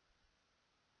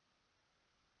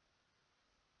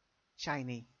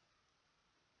 Shiny.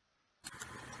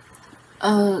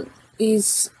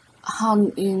 Is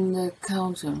hung in the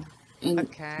counter.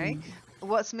 Okay.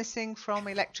 What's missing from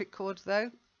electric cord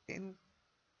though? In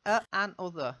and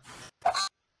other.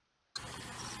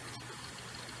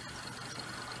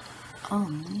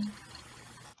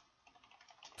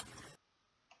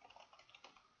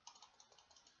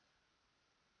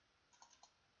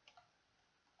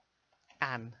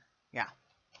 An, yeah.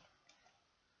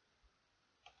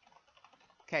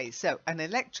 Okay, so an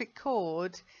electric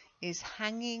cord is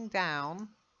hanging down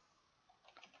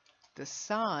the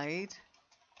side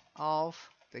of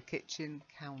the kitchen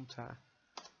counter.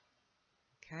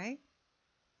 Okay,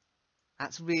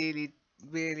 that's really,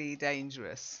 really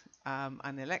dangerous.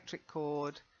 An electric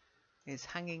cord is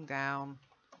hanging down.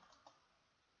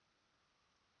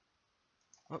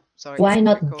 Oh, sorry. Why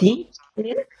not D?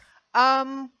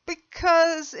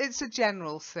 Because it's a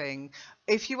general thing.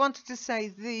 If you wanted to say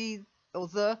the or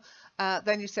the,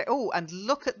 then you say, oh, and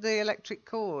look at the electric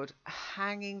cord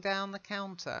hanging down the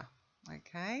counter.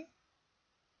 Okay.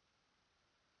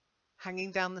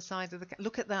 Hanging down the side of the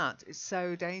look at that. It's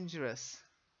so dangerous.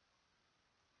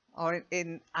 Or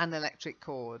in an electric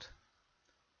cord.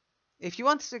 If you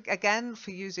wanted to, again,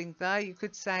 for using the, you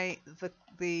could say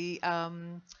the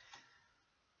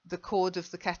cord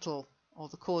of the kettle, or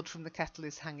the cord from the kettle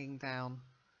is hanging down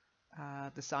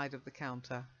the side of the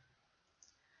counter.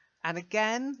 And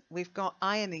again, we've got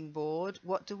ironing board.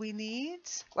 What do we need?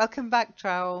 Welcome back,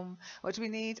 Traum. What do we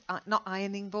need? Not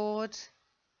ironing board.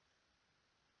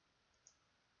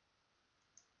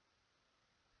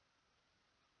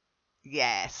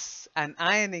 Yes, an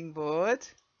ironing board.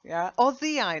 Yeah, or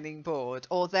the ironing board,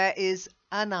 or there is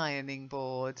an ironing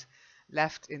board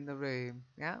left in the room.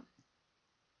 Yeah.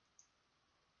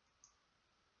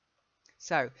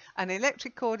 So an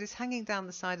electric cord is hanging down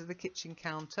the side of the kitchen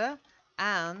counter,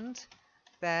 and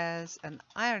there's an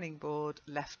ironing board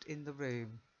left in the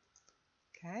room.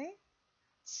 Okay.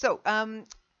 So,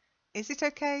 is it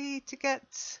okay to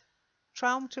get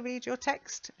Traum to read your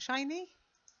text, Shiny?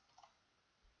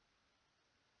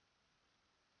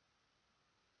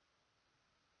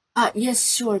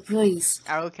 Yes, sure, please.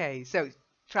 Okay, so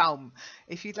Traum,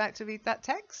 if you'd like to read that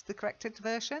text, the corrected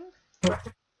version.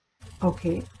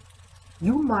 Okay.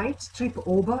 You might trip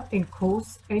over and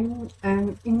cause an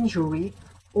injury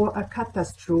or a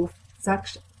catastrophe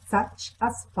such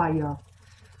as fire.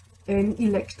 An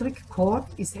electric cord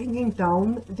is hanging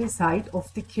down the side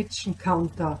of the kitchen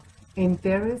counter, and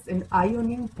there is an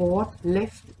ironing board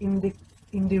left in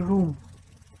the room.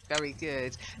 Very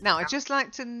good. Now, I'd just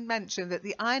like to mention that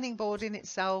the ironing board in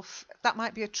itself, that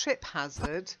might be a trip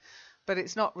hazard, but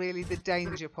it's not really the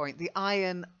danger point. The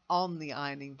iron on the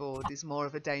ironing board is more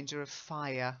of a danger of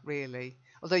fire, really.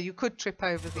 Although you could trip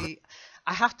over the...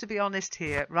 I have to be honest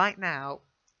here, right now,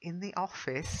 in the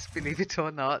office, believe it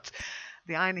or not,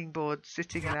 the ironing board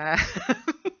sitting there...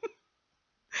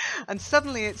 And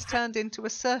suddenly it's turned into a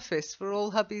surface for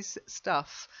all hubby's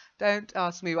stuff. Don't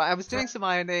ask me why. I was doing some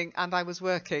ironing and I was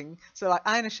working. So like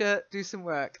iron a shirt, do some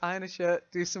work. Iron a shirt,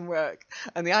 do some work.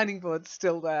 And the ironing board's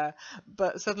still there.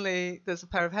 But suddenly there's a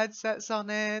pair of headsets on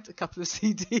it, a couple of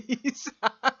CDs.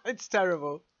 It's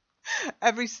terrible.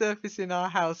 Every surface in our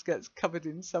house gets covered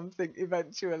in something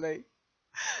eventually.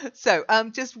 So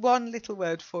just one little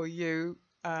word for you,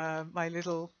 my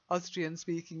little Austrian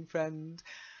speaking friend.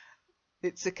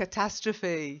 It's a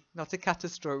catastrophe, not a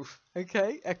catastrophe.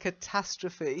 Okay, a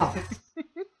catastrophe.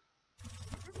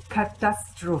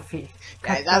 Catastrophe.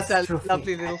 Yeah, that's a Catastrophe.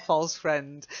 lovely little false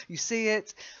friend. You see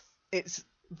it, it's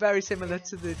very similar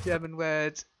to the German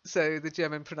word, so the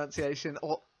German pronunciation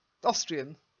or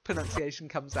Austrian pronunciation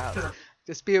comes out.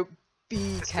 Just be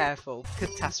careful.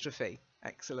 Catastrophe.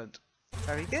 Excellent.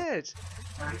 Very good.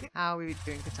 How are we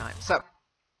doing for time? So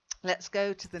let's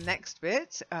go to the next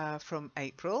bit from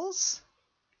April's.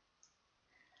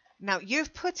 Now,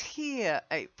 you've put here,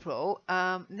 April,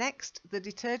 next, the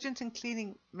detergent and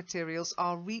cleaning materials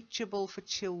are reachable for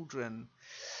children.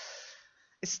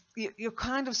 You're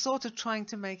kind of sort of trying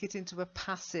to make it into a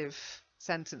passive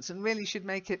sentence, and really should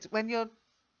make it, when you're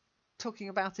talking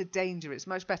about a danger, it's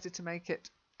much better to make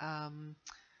it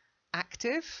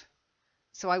active.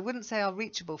 So I wouldn't say are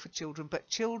reachable for children, but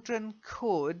children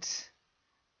could.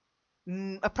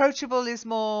 Approachable is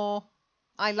more...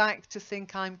 I like to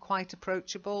think I'm quite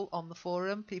approachable on the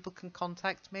forum. People can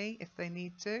contact me if they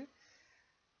need to.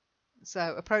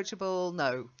 So approachable,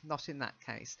 no, not in that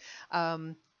case.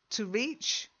 To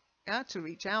reach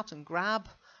out and grab,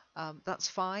 that's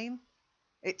fine.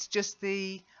 It's just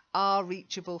the are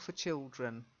reachable for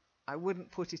children. I wouldn't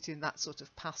put it in that sort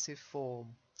of passive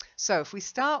form. So if we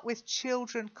start with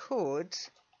children could,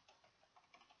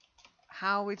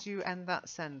 how would you end that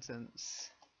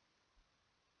sentence?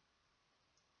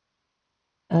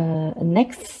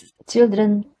 Next,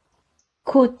 children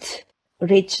could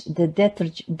reach the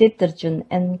detergent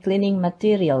and cleaning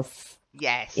materials.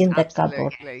 Yes, in the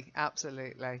absolutely, cupboard.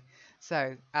 absolutely.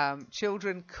 So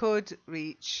children could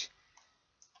reach,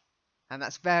 and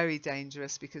that's very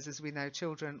dangerous because, as we know,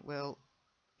 children will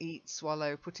eat,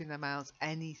 swallow, put in their mouths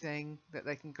anything that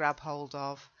they can grab hold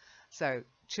of. So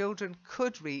children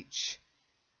could reach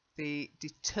the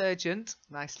detergent,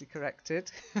 nicely corrected,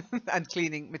 and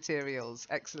cleaning materials.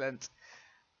 Excellent.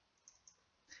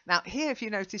 Now here, if you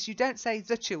notice, you don't say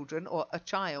the children or a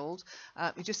child,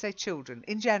 you just say children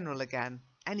in general again,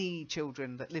 any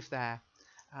children that live there.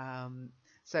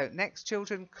 So next,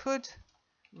 children could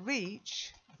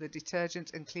reach the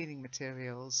detergent and cleaning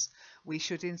materials. We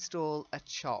should install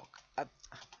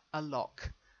a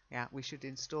lock. Yeah, we should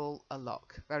install a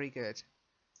lock. Very good.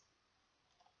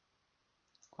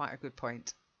 Quite a good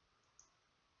point.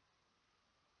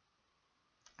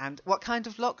 And what kind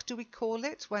of lock do we call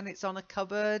it when it's on a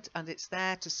cupboard and it's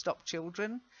there to stop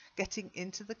children getting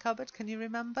into the cupboard? Can you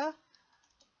remember?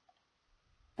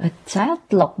 A child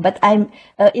lock, but I'm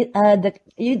do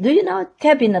you know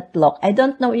cabinet lock? I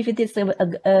don't know if it is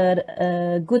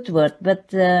a good word,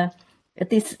 but it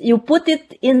is, you put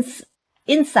it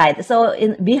inside, so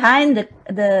behind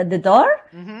the door.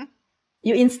 Mm-hmm.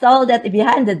 You install that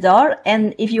behind the door,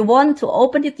 and if you want to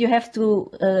open it, you have to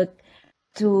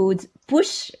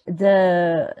push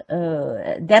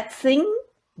that thing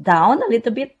down a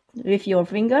little bit with your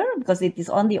finger, because it is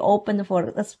only open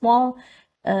for a small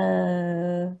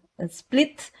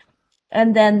split,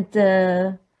 and then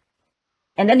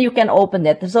you can open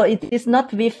it. So it is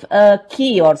not with a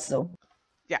key also.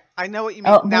 Yeah, I know what you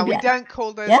mean. Now we don't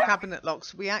call those cabinet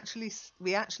locks. We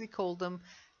actually call them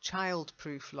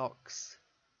child-proof locks.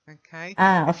 Okay.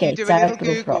 Okay. If you do a little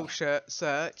Google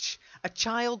search, a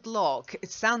child lock,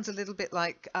 it sounds a little bit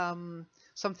like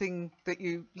something that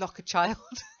you lock a child.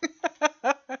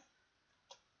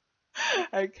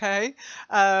 Okay.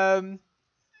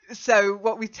 So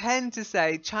what we tend to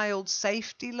say, child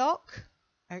safety lock,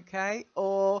 okay,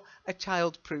 or a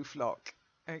child-proof lock.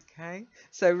 Okay.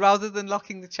 So rather than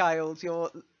locking the child, you're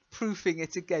proofing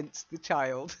it against the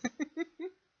child.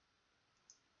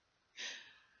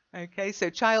 Okay, so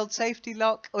child safety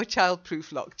lock or child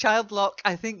proof lock. Child lock,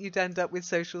 I think you'd end up with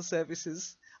social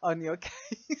services on your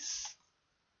case.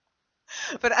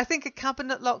 But I think a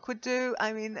cabinet lock would do.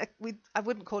 I mean, I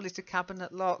wouldn't call it a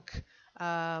cabinet lock,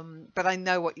 but I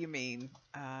know what you mean.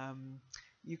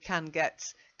 You can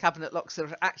get cabinet locks that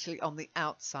are actually on the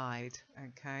outside,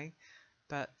 okay?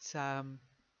 But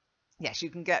yes, you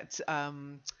can get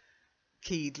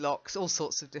keyed locks, all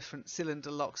sorts of different cylinder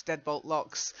locks, deadbolt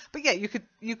locks. But yeah,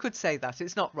 you could say that.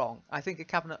 It's not wrong. I think a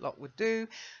cabinet lock would do.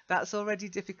 That's already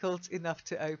difficult enough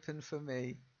to open for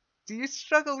me. Do you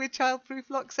struggle with childproof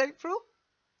locks, April?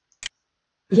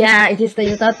 Yeah, it is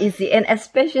not easy, and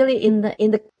especially in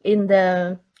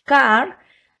the car,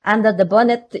 under the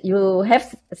bonnet, you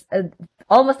have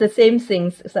almost the same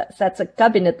things. Such a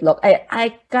cabinet lock.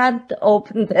 I can't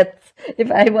open that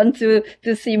if I want to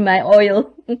see my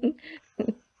oil.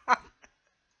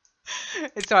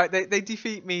 It's all right. They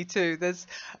defeat me too. There's,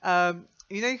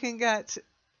 you can get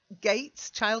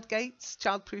gates,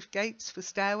 childproof gates for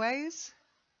stairways.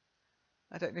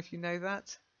 I don't know if you know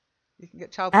that. You can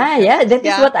get childproof kettles. Yeah, that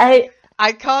is what I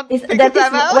can't figure that is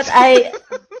them out. what okay.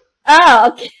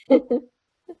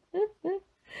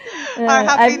 I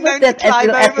have I been put known to that climb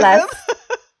at over last.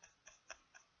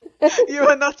 them. You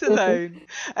are not alone.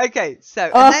 Okay, so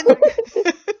Oh. and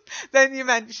then you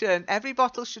mention every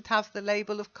bottle should have the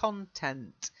label of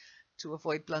content to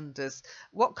avoid blunders.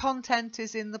 What content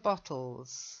is in the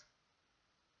bottles?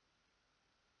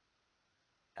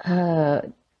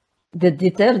 The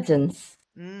detergents.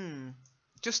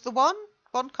 Just the one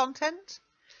content?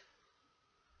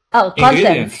 Oh,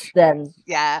 contents then.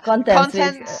 Yeah, Contents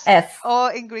with S.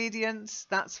 or ingredients,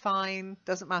 that's fine,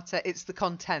 doesn't matter, it's the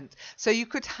content. So you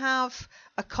could have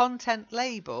a content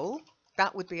label,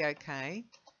 that would be okay,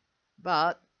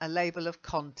 but a label of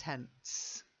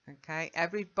contents, okay?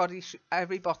 Every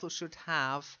bottle should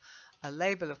have a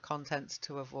label of contents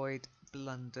to avoid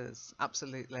blunders,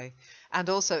 absolutely. And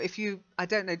also, I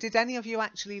don't know, did any of you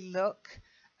actually look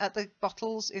at the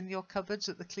bottles in your cupboards,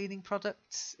 at the cleaning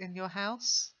products in your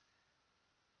house?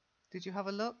 Did you have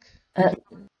a look?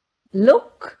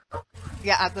 Look.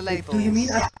 Yeah, at the labels. Do you mean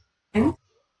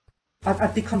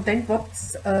at the content?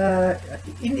 What's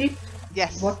in it?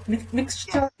 Yes. What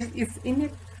mixture is in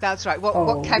it? That's right.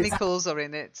 What chemicals are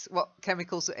in it? What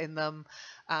chemicals are in them,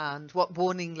 and what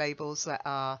warning labels there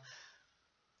are.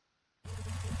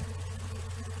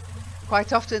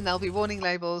 Quite often there'll be warning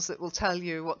labels that will tell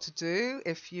you what to do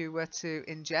if you were to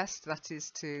ingest, that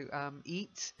is to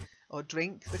eat or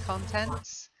drink the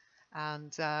contents,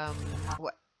 and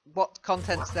what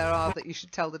contents there are that you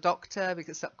should tell the doctor,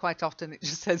 because quite often it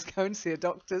just says go and see a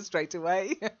doctor straight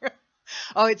away.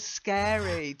 Oh, it's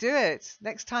scary. Do it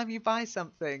next time you buy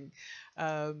something.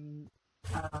 Even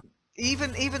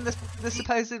the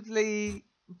supposedly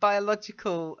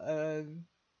biological,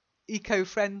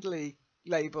 eco-friendly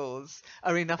labels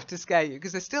are enough to scare you,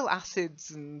 because they're still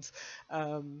acids and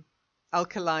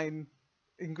alkaline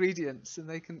ingredients, and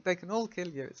they can all kill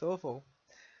you. It's awful.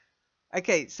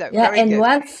 Okay, so yeah, and good.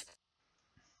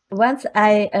 once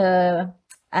I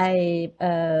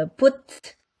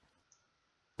put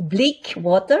bleak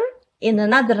water in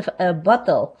another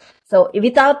bottle, so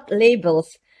without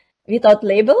labels.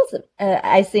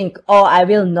 I think, I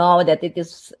will know that it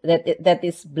is that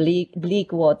is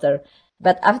bleak water.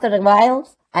 But after a while,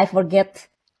 I forget.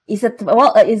 Is it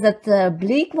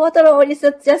bleak water, or is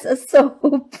it just a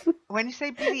soap? When you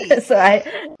say bleak, so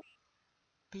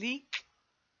bleak,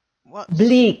 what?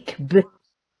 Bleak. Could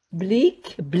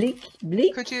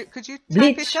you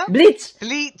type it up?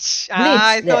 Bleach.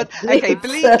 I thought, okay,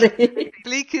 bleak. Sorry.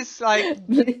 Bleak is like.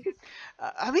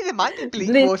 I mean, there might be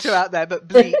bleak water out there, but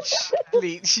bleach,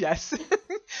 yes.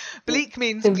 Bleak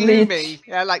means gloomy,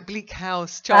 yeah, like Bleak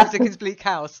House, Charles Dickens' Bleak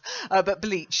House. But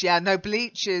bleach, yeah, no,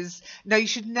 bleach is, no, you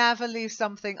should never leave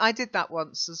something. I did that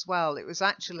once as well. It was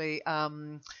actually,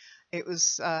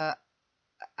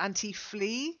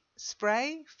 anti-flea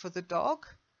spray for the dog,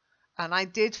 and I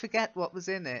did forget what was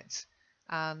in it,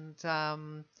 and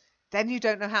then you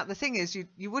don't know how. The thing is,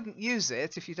 you wouldn't use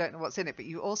it if you don't know what's in it, but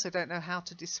you also don't know how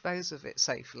to dispose of it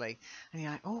safely. And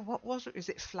you're like, oh, what was it? Is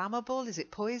it flammable? Is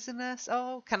it poisonous?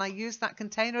 Oh, can I use that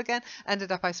container again?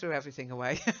 Ended up I threw everything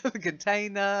away. The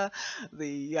container,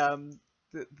 the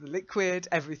liquid,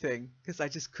 everything, because I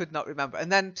just could not remember.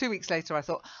 And then 2 weeks later I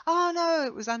thought, oh no,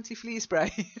 it was anti-flea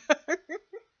spray.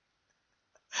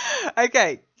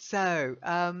 Okay, so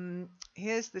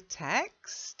here's the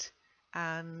text,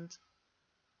 and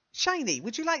Shiny,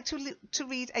 would you like to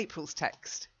read April's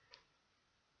text?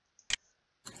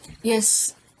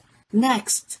 Yes.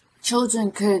 Next,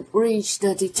 children could reach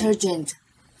the detergent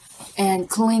and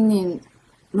cleaning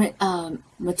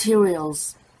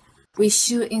materials. We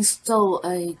should install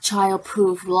a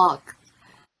child-proof lock.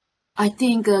 I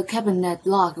think a cabinet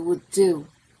lock would do.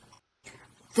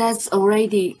 That's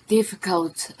already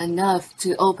difficult enough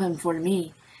to open for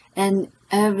me, and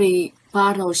every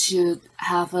bottle should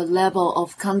have a label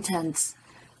of contents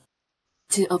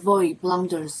to avoid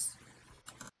blunders.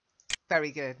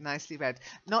 Very good, nicely read.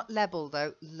 Not label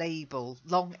though, label,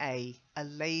 long A, a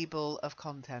label of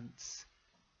contents.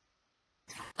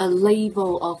 A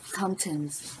label of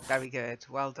contents. Very good,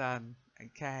 well done.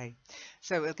 Okay,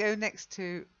 so we'll go next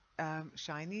to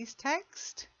Shiny's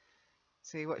text,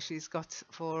 see what she's got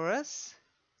for us.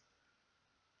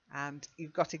 And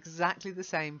you've got exactly the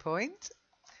same point.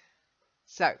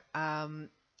 So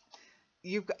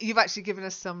you've actually given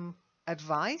us some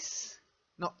advice,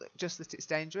 not just that it's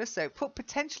dangerous. So put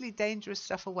potentially dangerous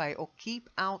stuff away, or keep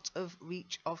out of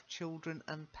reach of children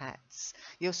and pets.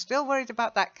 You're still worried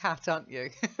about that cat, aren't you?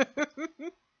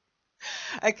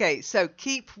 Okay, so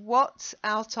keep what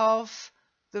out of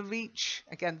the reach,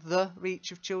 again, the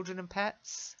reach of children and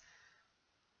pets.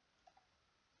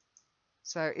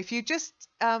 So if you just,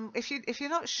 if you're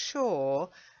not sure,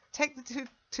 take the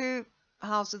two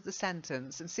halves of the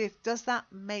sentence and see if, does that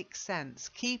make sense?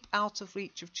 Keep out of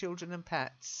reach of children and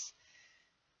pets.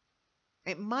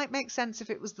 It might make sense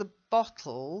if it was the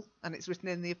bottle and it's written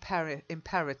in the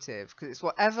imperative, because it's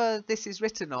whatever this is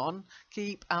written on,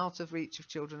 keep out of reach of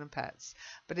children and pets.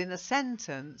 But in a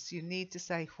sentence, you need to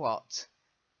say what?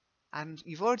 And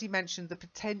you've already mentioned the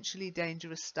potentially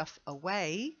dangerous stuff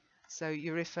away, so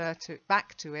you refer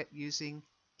back to it using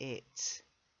it.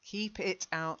 Keep it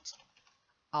out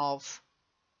of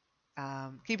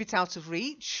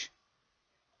reach.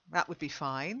 That would be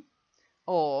fine.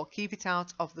 Or keep it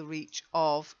out of the reach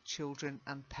of children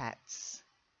and pets.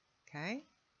 Okay.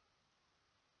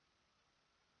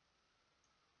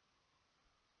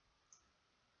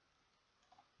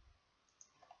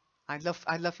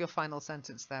 I love your final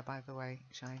sentence there, by the way,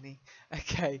 Shiny.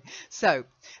 Okay, so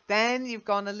then you've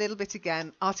gone a little bit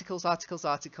again, articles.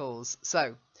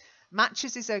 So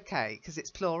matches is okay because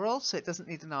it's plural, so it doesn't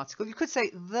need an article. You could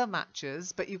say the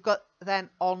matches, but you've got then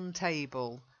on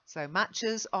table. So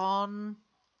matches on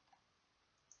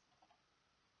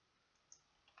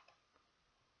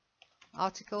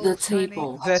article. The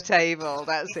table. The table,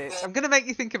 that's it. I'm going to make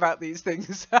you think about these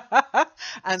things.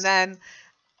 And then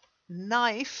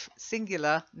knife,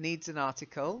 singular, needs an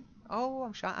article. Oh,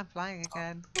 I'm flying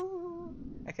again. Ooh.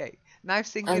 Okay, knife,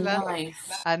 singular.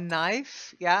 A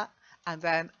knife, yeah. And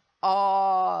then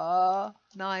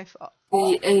knife.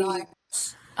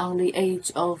 On the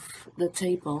edge of the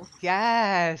table.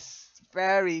 Yes,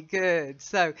 very good.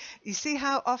 So you see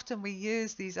how often we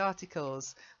use these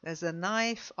articles. There's a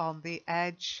knife on the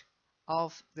edge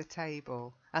of the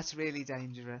table. That's really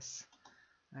dangerous.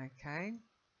 Okay.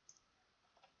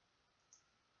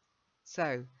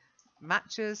 So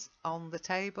matches on the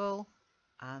table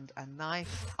and a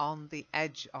knife on the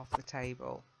edge of the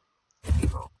table.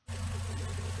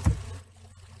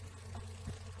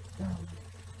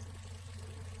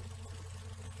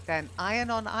 Then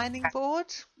iron on ironing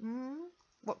board.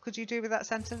 What could you do with that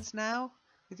sentence now?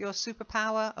 With your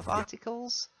superpower of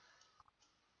articles?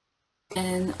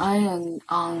 An iron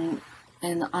on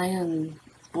an ironing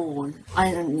board.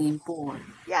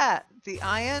 Yeah, the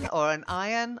iron or an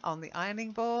iron on the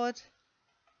ironing board.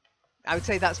 I would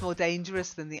say that's more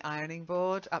dangerous than the ironing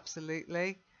board,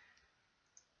 absolutely.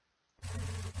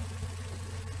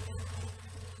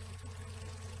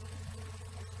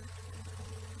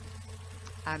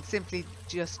 And simply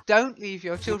just don't leave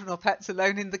your children or pets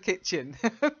alone in the kitchen.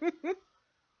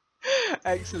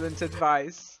 Excellent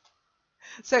advice.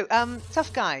 So,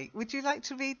 Tough Guy, would you like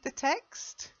to read the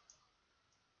text?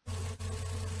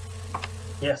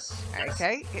 Yes.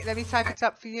 Okay, let me type it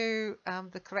up for you,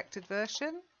 the corrected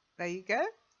version. There you go.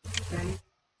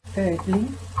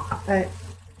 Link.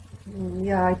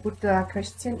 Yeah, I put the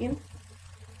question in.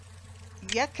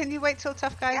 Yeah, can you wait till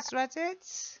Tough Guy's read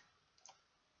it?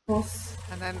 Yes.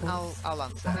 And then I'll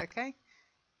answer, okay?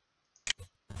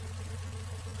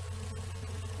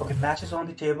 Okay, matches on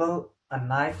the table, a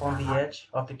knife on the edge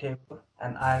of the table,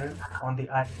 an iron on the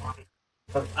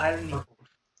ironing board.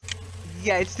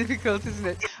 Yeah, it's difficult, isn't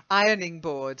it? Ironing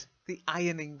board. The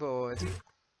ironing board.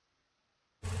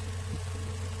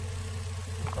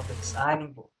 Okay, it's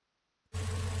ironing board.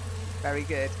 Very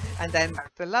good. And then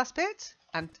the last bit.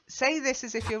 And say this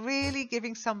as if you're really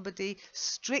giving somebody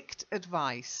strict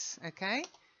advice, okay?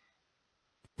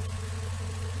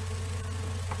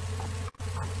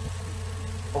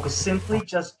 Okay, simply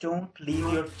just don't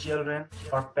leave your children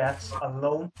or pets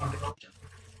alone in the kitchen.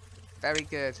 Very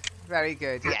good. Very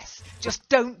good. Yes. Just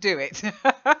don't do it.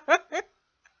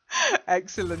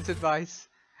 Excellent advice.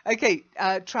 Okay,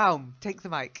 Traum, take the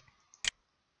mic.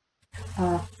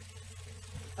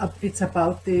 It's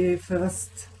about the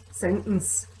first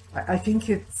sentence. I think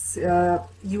it's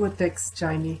your text,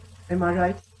 Shiny. Am I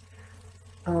right?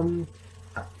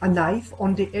 A knife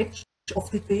on the edge of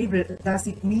the table. Does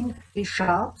it mean the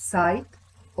sharp side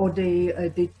or the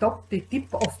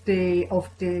tip of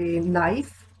the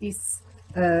knife is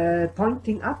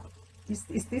pointing up? Is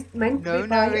this meant No,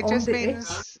 by it on just the means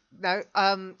edge? no.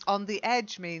 On the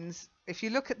edge means if you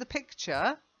look at the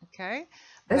picture, okay,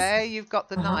 Yes. there you've got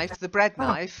the knife, the bread Ah.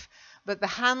 knife, but the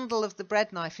handle of the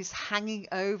bread knife is hanging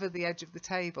over the edge of the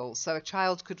table, so a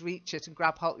child could reach it and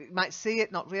grab hold. You might see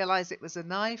it, not realize it was a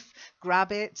knife,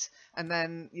 grab it, and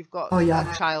then you've got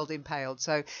a child impaled.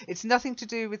 So it's nothing to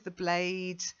do with the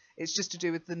blade. It's just to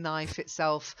do with the knife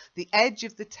itself. The edge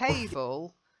of the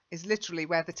table is literally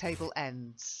where the table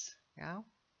ends. Yeah.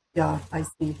 Yeah, I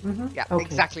see. Mm-hmm. Yeah, Okay,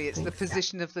 exactly. It's the thanks.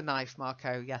 position of the knife,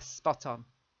 Marco. Yes, spot on.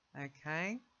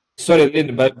 Okay. Sorry,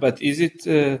 Lynn, but is it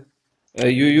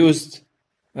you used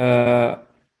an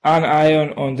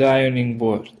iron on the ironing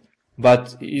board?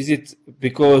 But is it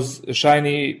because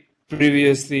Shiny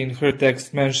previously in her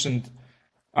text mentioned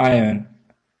iron?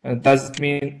 Does it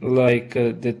mean like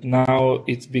that now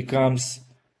it becomes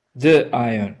the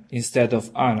iron instead of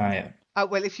an iron?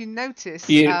 Well, if you notice,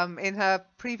 Here, in her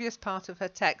previous part of her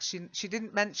text, she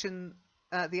didn't mention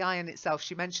the iron itself.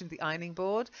 She mentioned the ironing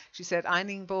board. She said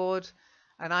ironing board,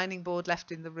 an ironing board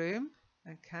left in the room.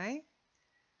 Okay.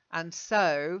 And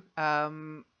so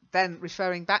then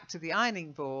referring back to the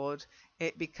ironing board,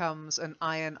 it becomes an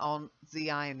iron on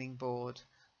the ironing board.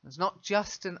 There's not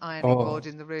just an ironing board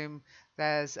in the room,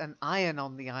 there's an iron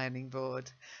on the ironing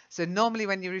board. So normally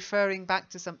when you're referring back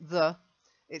to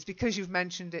it's because you've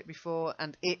mentioned it before,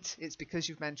 and it's because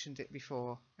you've mentioned it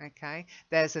before. Okay,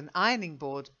 there's an ironing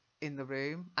board in the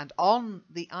room, and on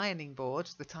the ironing board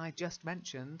that I just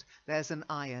mentioned, there's an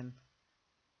iron.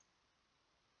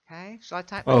 Okay, shall I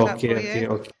type that out for you?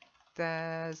 okay.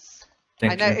 There's,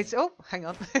 Thank I know you. it's, oh, hang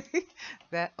on.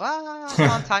 There, I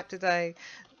can't type today.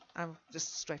 I'm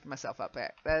just straightening myself up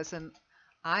here. There's an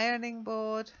ironing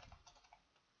board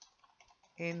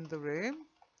in the room,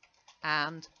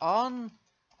 and on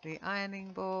the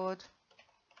ironing board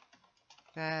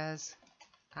there's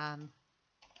an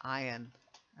iron.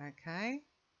 Okay.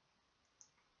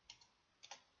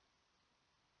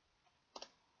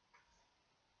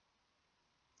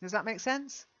 Does that make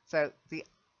sense? So the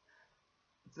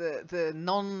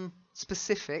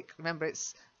non-specific, remember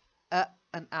it's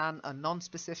and an, a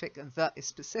non-specific, and the is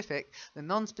specific. The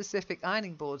non-specific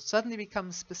ironing board suddenly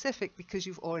becomes specific because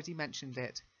you've already mentioned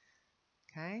it.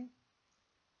 Okay.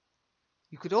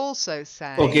 You could also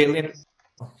say, Okay, Lynn.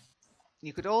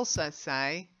 you could also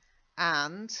say,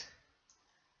 and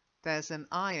there's an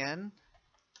iron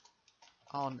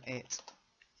on it.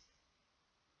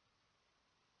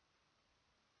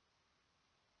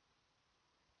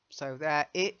 So there,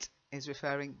 it is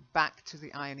referring back to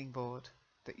the ironing board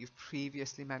that you've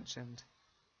previously mentioned.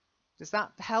 Does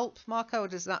that help, Marco, or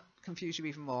does that confuse you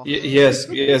even more? Yes,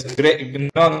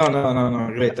 great.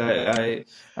 No, great. I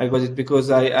got it because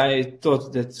I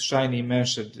thought that Shiny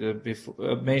mentioned before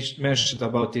mentioned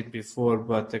about it before,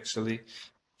 but actually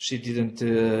she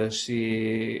didn't.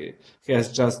 She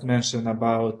has just mentioned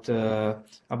about the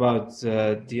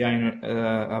iron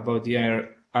about the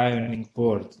ironing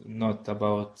board, not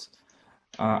about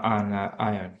an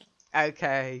iron.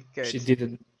 Okay, good. She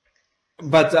didn't.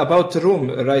 But about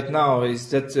room right now, is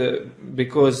that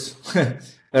because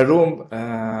a room,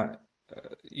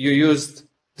 you used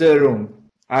the room,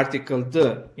 article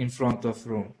the in front of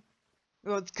room.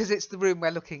 Well, because it's the room we're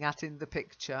looking at in the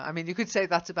picture. I mean, you could say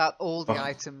that about all the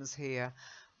items here,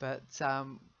 but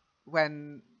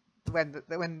when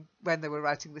they were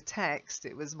writing the text,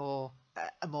 it was more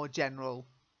a more general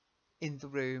in the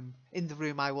room. In the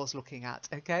room I was looking at.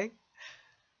 Okay,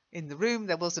 in the room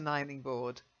there was an ironing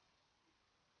board.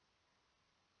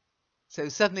 So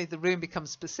suddenly the room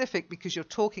becomes specific because you're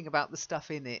talking about the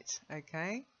stuff in it,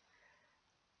 okay?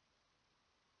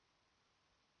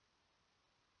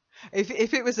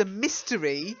 If it was a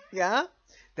mystery, yeah,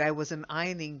 there was an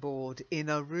ironing board in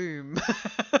a room.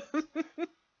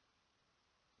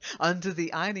 Under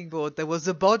the ironing board there was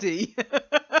a body.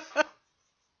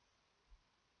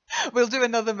 We'll do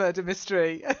another murder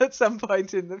mystery at some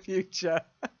point in the future.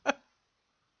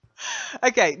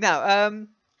 Okay, now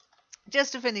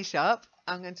just to finish up,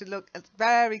 I'm going to look at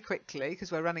very quickly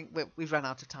because we've run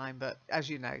out of time, but as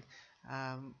you know,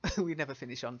 we never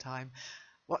finish on time.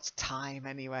 What's time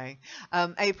anyway?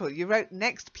 April, you wrote,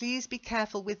 next, please be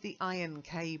careful with the iron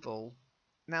cable.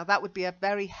 Now that would be a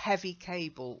very heavy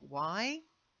cable. Why?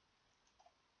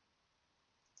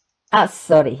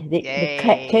 Sorry, the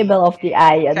cable of the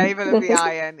iron. Cable of the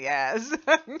iron, yes.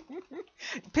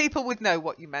 People would know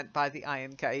what you meant by the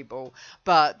iron cable,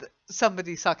 but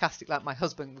somebody sarcastic like my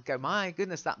husband would go, my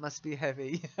goodness, that must be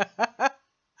heavy.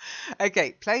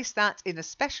 Okay, place that in a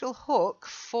special hook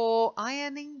for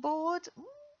ironing board.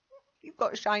 You've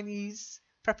got Shiny's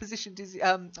preposition disease,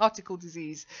 article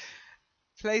disease.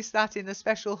 Place that in a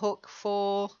special hook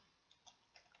for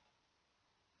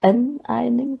an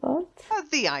ironing board?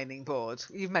 The ironing board.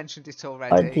 You've mentioned it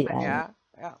already. Yeah.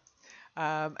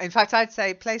 In fact, I'd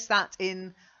say place that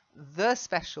in the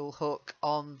special hook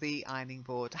on the ironing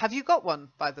board. Have you got one,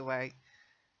 by the way?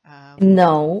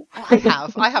 No. I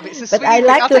have. It's a swinging but I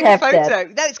like thing. to have photo.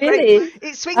 That. No, it's really? Great.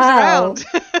 It swings around.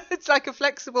 It's like a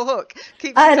flexible hook.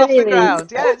 Keeps it off the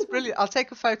ground. Yeah, it's brilliant. I'll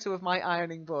take a photo of my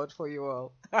ironing board for you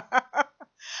all.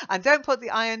 And don't put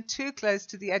the iron too close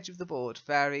to the edge of the board.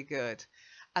 Very good.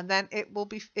 and then it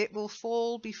will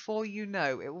fall before you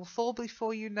know. It will fall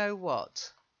before you know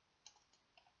what?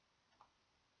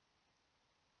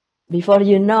 Before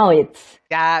you know it.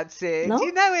 That's it. No?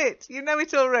 You know it. You know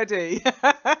it already.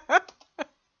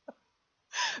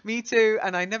 Me too,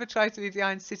 and I never try to leave the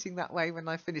iron sitting that way when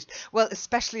I've finished. Well,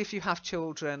 especially if you have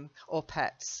children or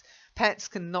pets. Pets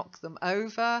can knock them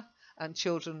over, and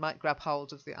children might grab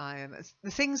hold of the iron.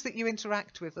 The things that you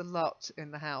interact with a lot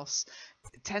in the house,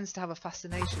 it tends to have a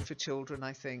fascination for children,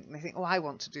 I think. And they think, oh, I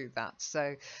want to do that.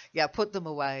 So, yeah, put them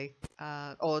away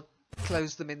or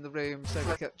close them in the room so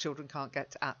that children can't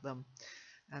get at them.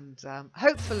 And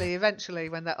hopefully, eventually,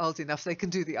 when they're old enough, they can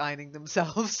do the ironing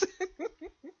themselves.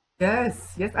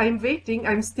 Yes, yes, I'm waiting.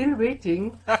 I'm still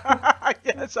waiting.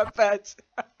 Yes, I bet.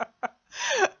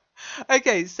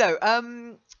 Okay, so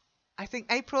I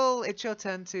think April, it's your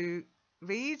turn to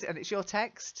read, and it's your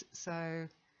text. So,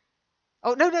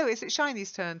 oh no, is it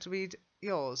Shiny's turn to read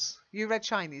yours? You read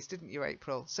Shiny's, didn't you,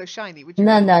 April? So Shiny, would you?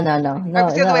 No, read? no, no, no, Oh, no,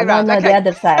 it's the other way no, around. no, Okay. the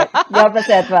other side, the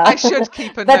opposite one. I should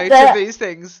keep a But, note of these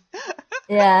things.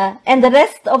 Yeah, and the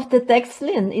rest of the text,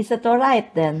 Lynn, is it all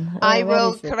right then? I Where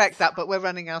will is it? correct that, but we're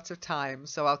running out of time,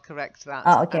 so I'll correct that.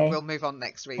 Oh, okay. And we'll move on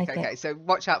next week. Okay. Okay, so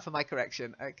watch out for my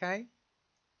correction, okay?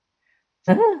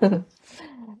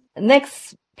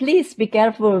 Next, please be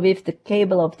careful with the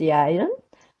cable of the iron.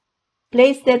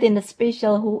 Place that in a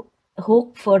special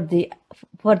hook for the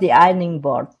ironing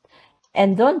board.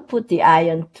 And don't put the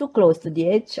iron too close to the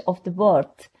edge of the board.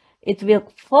 It will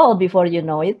fall before you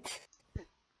know it.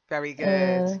 Very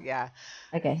good. Yeah,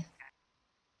 Okay.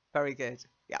 very good.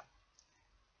 Yeah.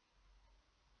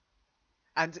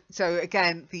 And so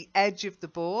again, the edge of the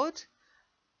board,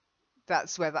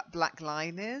 that's where that black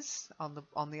line is on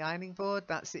the ironing board.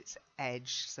 That's its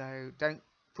edge. So don't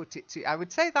put it too. I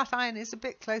would say that iron is a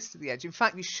bit close to the edge. In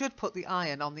fact, you should put the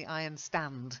iron on the iron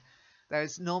stand.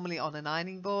 There's normally on an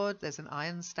ironing board, there's an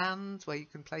iron stand where you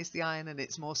can place the iron and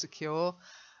it's more secure.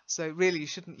 So really, you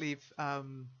shouldn't leave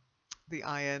the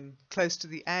iron close to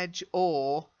the edge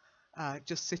or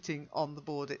just sitting on the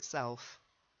board itself.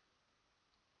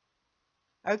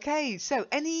 Okay, so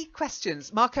any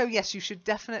questions? Marco, yes, you should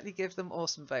definitely give them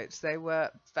awesome votes. They were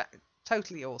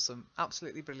totally awesome.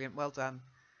 Absolutely brilliant. Well done.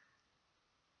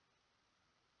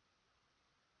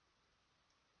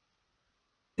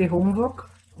 The homework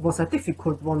was a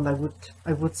difficult one,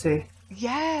 I would say.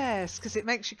 Yes, because it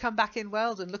makes you come back in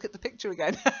world and look at the picture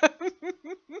again.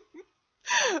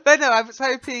 But no, I was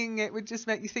hoping it would just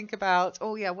make you think about,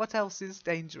 oh yeah, what else is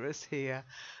dangerous here?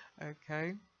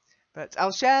 Okay. But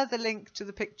I'll share the link to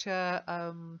the picture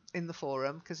in the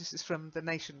forum because this is from the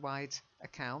Nationwide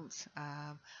account.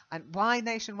 And why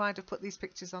Nationwide have put these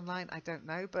pictures online, I don't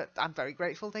know, but I'm very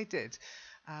grateful they did.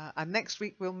 And next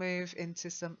week we'll move into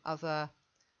some other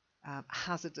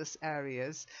hazardous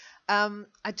areas.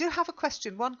 I do have a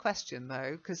question, one question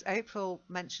though, because April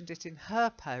mentioned it in her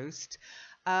post.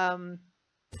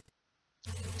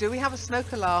 Do we have a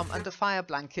smoke alarm and a fire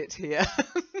blanket here?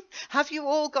 Have you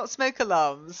all got smoke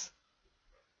alarms?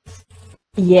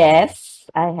 Yes,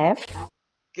 I have.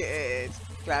 Good.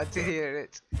 Glad to hear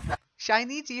it.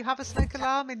 Shiny, do you have a smoke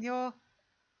alarm in your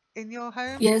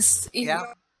home? Yes,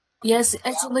 Yeah. yes.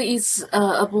 Actually, it's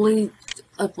obliged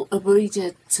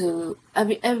to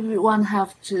everyone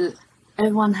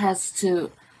has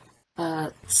to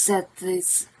set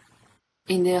this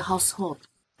in their household.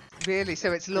 Really?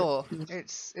 So it's law.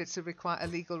 It's a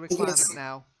legal requirement Yes.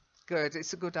 now. Good.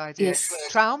 It's a good idea. Yes.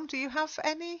 Traum, do you have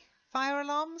any fire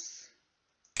alarms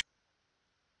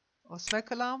or smoke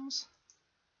alarms?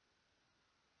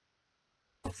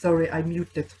 Sorry, I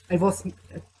muted. I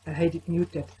had it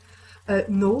muted.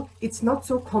 No, it's not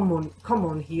so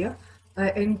common here,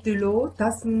 and the law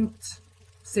doesn't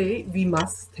say we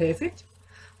must have it.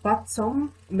 But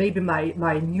some, maybe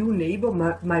my new neighbor,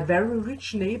 my very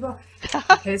rich neighbor,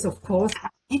 has of course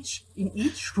in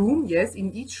each room,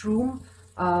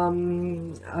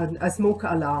 a smoke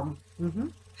alarm.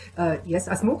 Yes,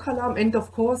 a smoke alarm, and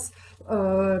of course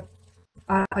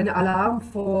an alarm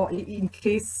for in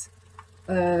case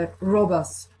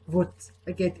robbers would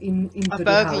get into the house. A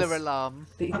burglar alarm.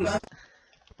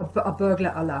 A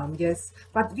burglar alarm, yes,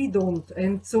 but we don't,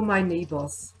 and so my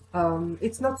neighbors.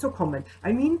 It's not so common.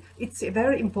 I mean, it's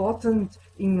very important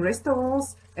in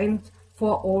restaurants and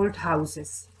for old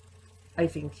houses, I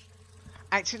think.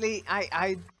 Actually,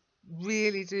 I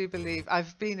really do believe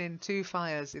I've been in 2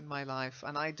 fires in my life,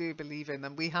 and I do believe in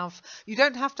them. You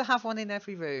don't have to have one in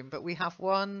every room, but we have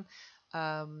one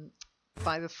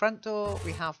by the front door,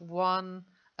 we have one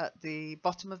at the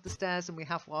bottom of the stairs, and we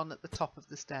have one at the top of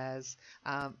the stairs.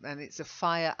 And it's a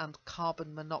fire and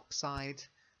carbon monoxide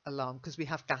alarm because we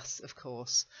have gas, of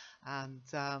course, and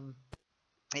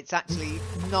it's actually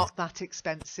not that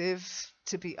expensive,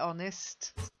 to be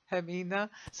honest, Hermina.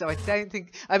 So I don't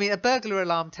think, I mean, a burglar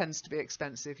alarm tends to be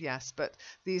expensive, yes, but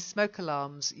these smoke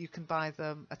alarms, you can buy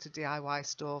them at a DIY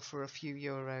store for a few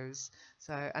euros.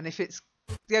 So, and if it's,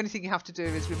 the only thing you have to do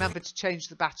is remember to change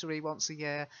the battery once a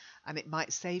year, and it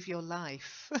might save your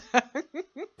life.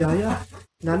 Yeah.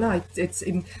 No, it's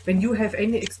when you have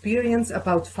any experience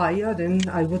about fire, then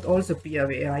I would also be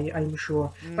aware, I'm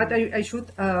sure. But I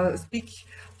should speak,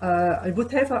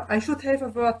 I should have a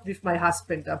word with my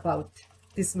husband about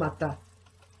this matter.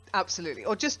 Absolutely.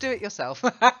 Or just do it yourself.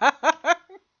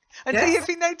 And see Yes, if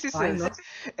he why notices. not?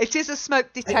 It is a smoke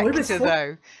I always detector, thought,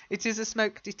 though. It is a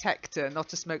smoke detector,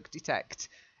 not a smoke detect.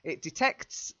 It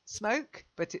detects smoke,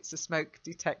 but it's a smoke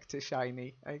detector,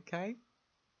 Shiny. Okay.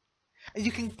 And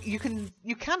you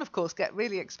can of course get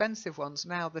really expensive ones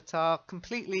now that are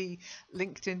completely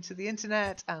linked into the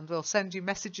internet and will send you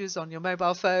messages on your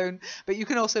mobile phone. But you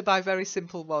can also buy very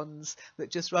simple ones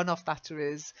that just run off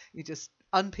batteries. You just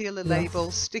unpeel a yeah. label,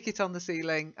 stick it on the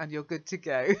ceiling, and you're good to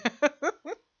go.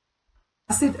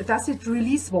 Does it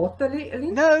release water,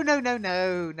 Lynn? No.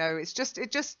 It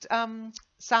just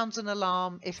sounds an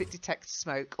alarm if it detects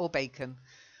smoke or bacon.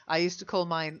 I used to call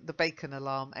mine the bacon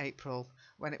alarm, April,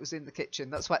 when it was in the kitchen.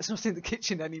 That's why it's not in the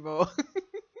kitchen anymore.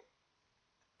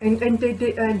 And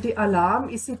the alarm,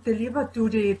 is it delivered to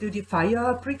the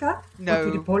fire brigade or to the No,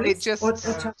 it police or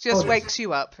just wakes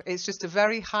you up. It's just a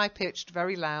very high pitched,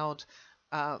 very loud.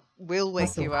 Will wake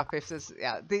Awesome. you up if there's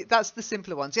that's the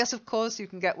simpler ones. Yes, of course you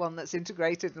can get one that's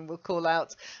integrated and will call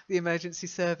out the emergency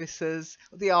services,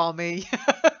 the army,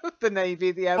 the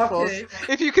navy, the air force,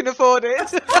 Okay. if you can afford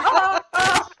it.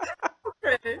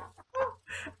 Okay.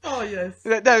 Oh yes.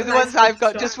 No, A the nice ones I've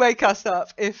got picture. just wake us up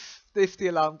if the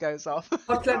alarm goes off.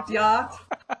 Scotland Yard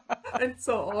and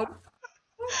so on.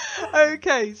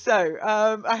 Okay, so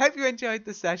I hope you enjoyed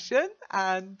the session,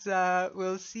 and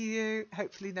we'll see you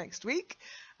hopefully next week.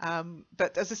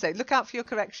 But as I say, look out for your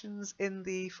corrections in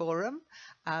the forum,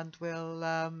 and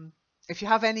we'll if you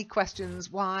have any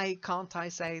questions, why can't I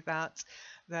say that,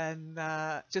 then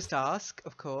just ask,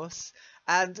 of course.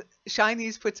 And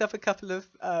Shiny's put up a couple of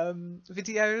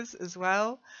videos as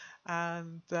well,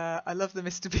 and I love the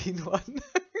Mr. Bean one.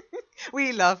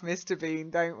 We love Mr.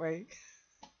 Bean, don't we?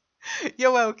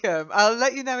 You're welcome. I'll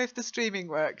let you know if the streaming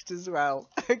worked as well.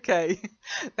 Okay.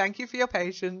 Thank you for your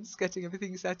patience getting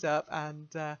everything set up, and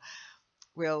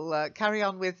we'll carry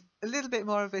on with a little bit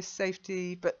more of this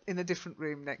safety, but in a different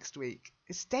room next week.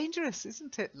 It's dangerous,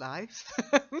 isn't it, life?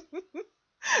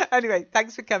 Anyway,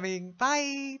 thanks for coming.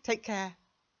 Bye. Take care.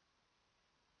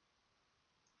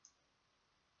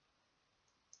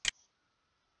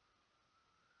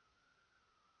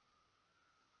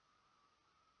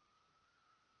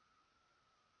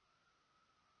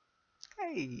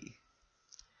 Hey.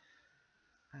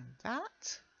 And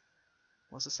that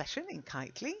was a session in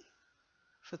Kitely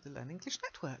for the Learn English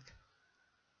Network.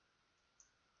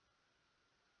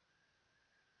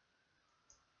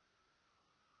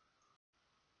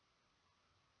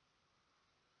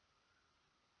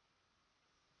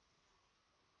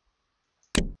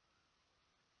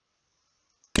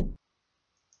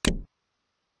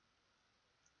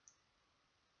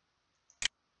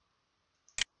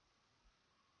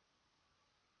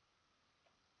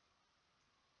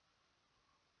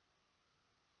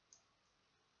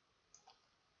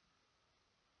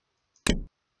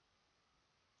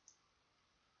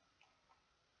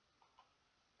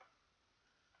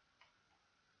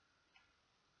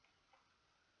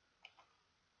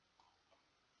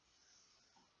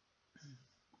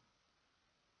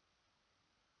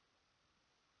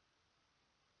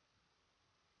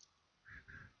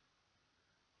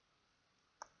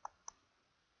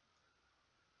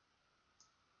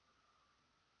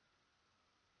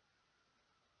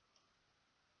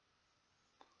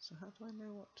 So how do I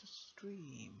know what to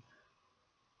stream?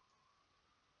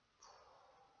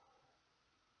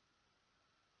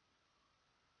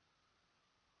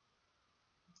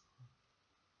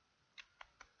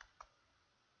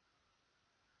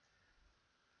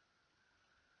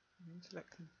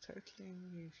 Intellect can totally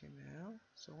mute you now.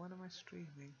 So what am I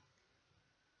streaming?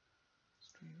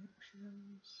 Stream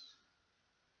actions.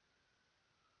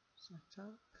 Set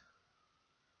up.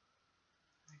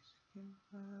 Basic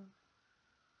info.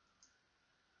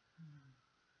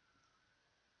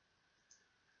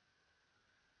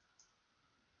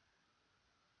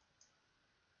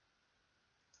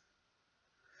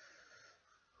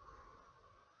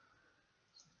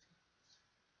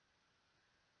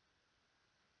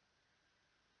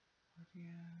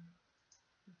 Audio.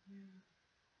 Video.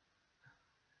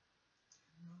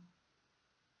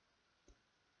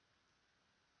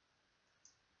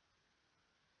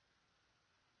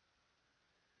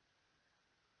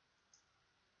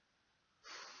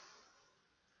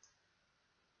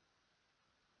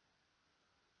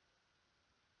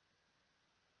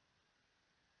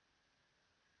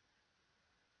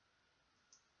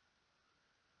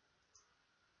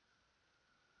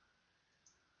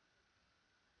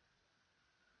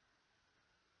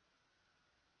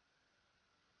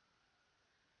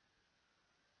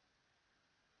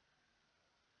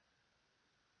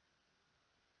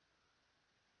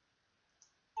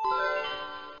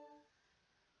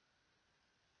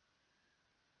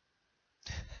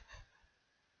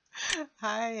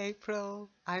 Hi, April.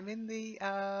 I'm in the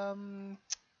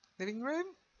living room.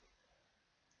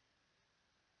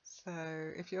 So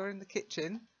if you're in the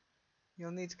kitchen,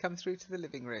 you'll need to come through to the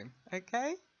living room,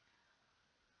 okay?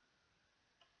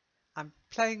 I'm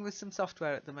playing with some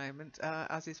software at the moment,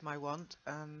 as is my wont,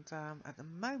 and at the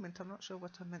moment I'm not sure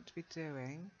what I'm meant to be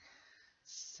doing,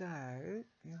 so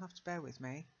you'll have to bear with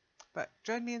me. But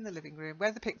join me in the living room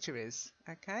where the picture is,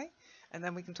 okay? And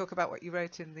then we can talk about what you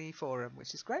wrote in the forum,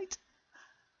 which is great.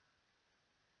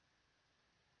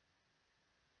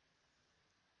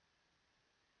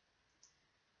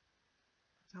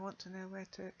 I want to know where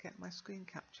to get my screen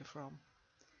capture from.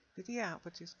 Video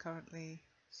output is currently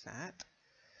set.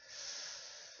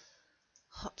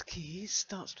 Hotkeys,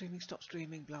 start streaming,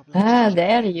 blah, blah, blah.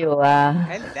 There you are.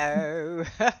 Hello.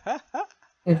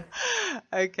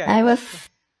 Okay.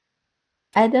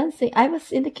 I don't think I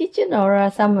was in the kitchen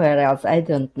or somewhere else. I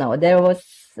don't know. There was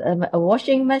a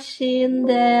washing machine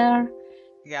there.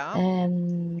 Yeah.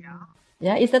 And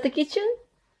yeah, is that the kitchen?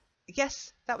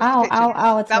 Yes, that was the kitchen.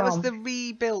 Ow, that was the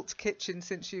rebuilt kitchen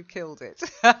since you killed it.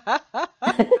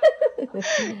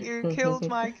 You killed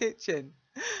my kitchen.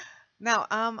 Now,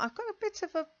 I've got a bit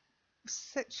of a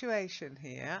situation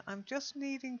here. I'm just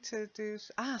needing to do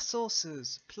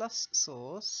sources plus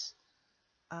source,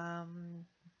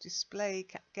 display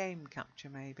game capture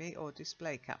maybe, or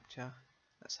display capture.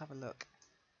 Let's have a look.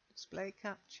 Display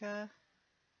capture,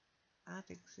 add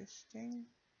existing.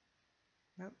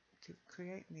 Nope, to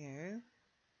create new.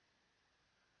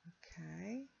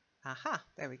 Okay. Aha,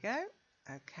 there we go.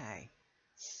 Okay.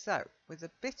 So, with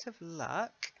a bit of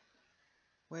luck,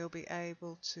 we'll be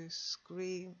able to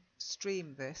stream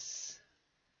this.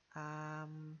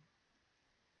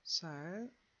 So, I'm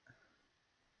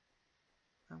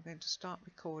going to start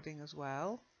recording as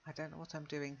well. I don't know what I'm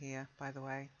doing here, by the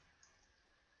way.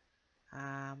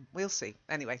 We'll see.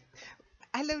 Anyway,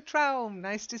 hello Traum,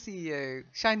 nice to see you.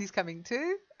 Shiny's coming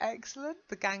too. Excellent.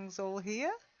 The gang's all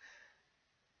here.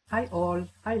 Hi all.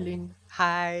 Hi Lynn.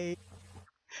 Hi.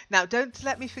 Now, don't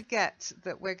let me forget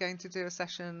that we're going to do a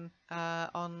session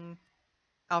on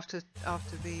after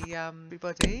the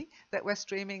everybody that we're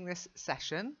streaming this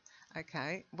session.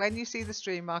 Okay. When you see the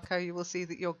stream, Marco, you will see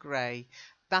that you're grey.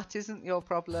 That isn't your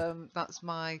problem. That's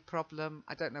my problem.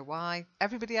 I don't know why.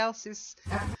 Everybody else is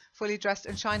fully dressed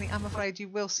and shiny. I'm afraid you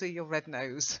will see your red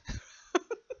nose.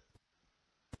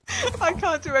 I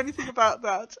can't do anything about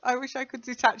that. I wish I could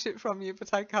detach it from you,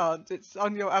 but I can't. It's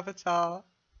on your avatar,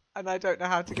 and I don't know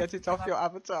how to get it off your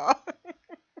avatar.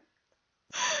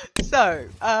 So,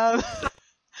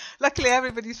 luckily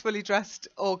everybody's fully dressed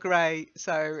or grey,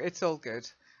 so it's all good.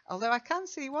 Although I can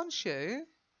see one shoe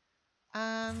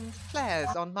and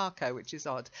flares on Marco, which is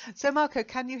odd. So, Marco,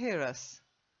 can you hear us?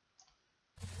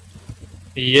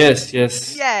 Yes.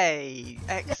 Yay!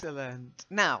 Excellent.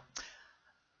 Now,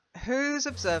 who's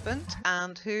observant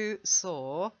and who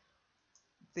saw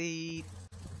the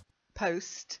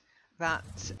post that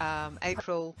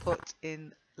April put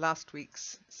in last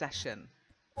week's session?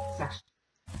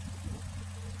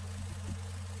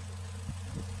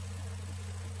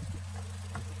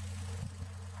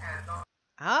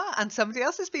 And somebody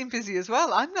else has been busy as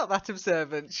well. I'm not that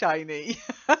observant, Shiny.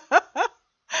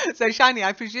 So, Shiny,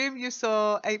 I presume you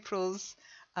saw April's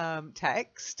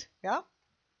text, yeah?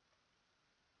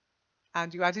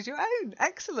 And you added your own.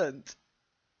 Excellent.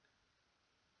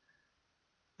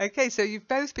 Okay, so you've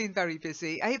both been very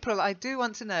busy. April, I do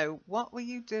want to know, what were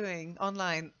you doing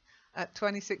online at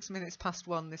 26 minutes past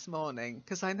 1 this morning?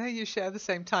 Because I know you share the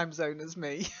same time zone as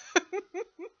me.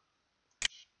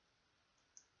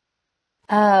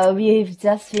 We've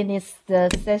just finished the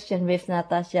session with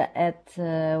Natasha at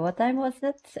what time was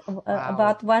it?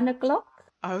 About 1 o'clock.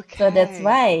 Okay. So that's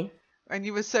why. And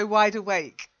you were so wide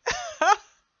awake.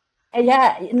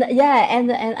 Yeah,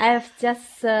 and I've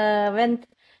just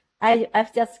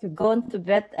I've just gone to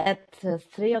bed at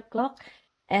 3 o'clock,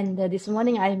 and this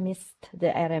morning I missed the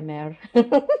RMR.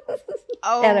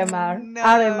 Oh RMR. no!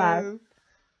 RMR.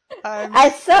 I'm I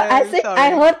saw. I so think sorry.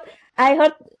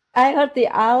 I heard the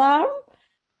alarm,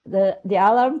 the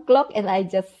alarm clock, and I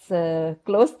just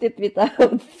closed it without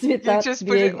You without just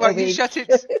put it, being well, you awake. shut it,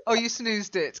 or you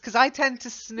snoozed it, because I tend to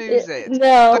snooze it, but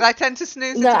No, I tend to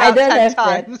snooze no, it I about don't 10 have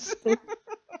that. times.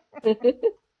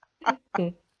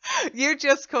 You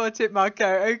just caught it, Marco.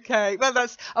 Okay. Well,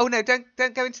 that's. Oh no, don't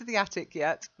go into the attic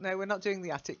yet. No, we're not doing the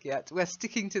attic yet. We're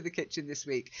sticking to the kitchen this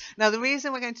week. Now, the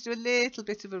reason we're going to do a little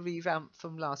bit of a revamp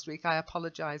from last week, I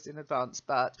apologise in advance,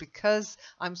 but because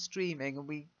I'm streaming and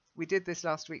we did this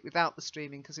last week without the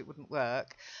streaming because it wouldn't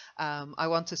work, I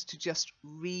want us to just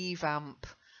revamp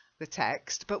the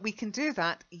text, but we can do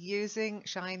that using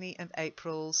Shiny and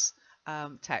April's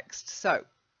text. So.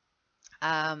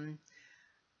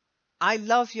 I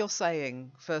love your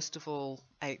saying, first of all,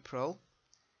 April.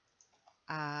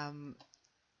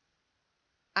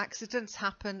 Accidents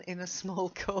happen in a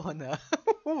small corner.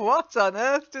 What on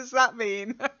earth does that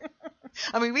mean?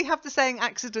 I mean, we have the saying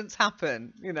accidents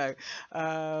happen,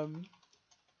 but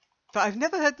I've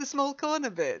never heard the small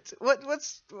corner bit.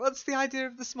 What's the idea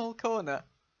of the small corner?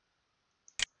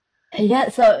 Yeah,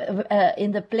 so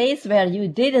in the place where you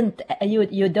didn't,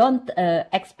 you don't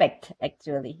expect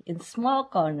actually in small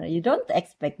corner, you don't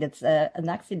expect that an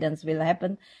accident will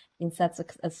happen in such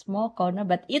a small corner,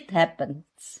 but it happens.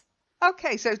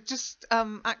 Okay, so just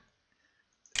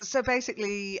so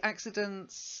basically,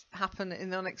 accidents happen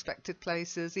in unexpected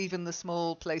places, even the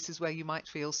small places where you might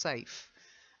feel safe.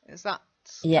 Is that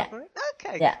Yeah, cover it?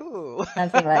 Okay, yeah, cool.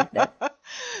 something like that.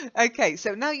 Okay,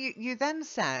 so now you then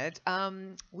said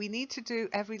we need to do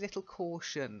every little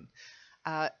caution.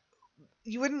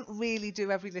 You wouldn't really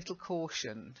do every little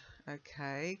caution,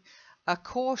 okay? A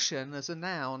caution as a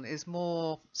noun is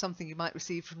more something you might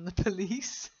receive from the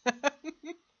police.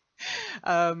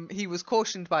 He was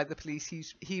cautioned by the police.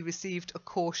 He received a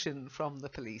caution from the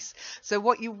police. So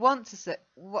what you want to say,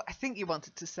 what I think you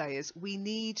wanted to say is, we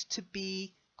need to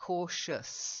be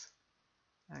cautious.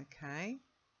 Okay.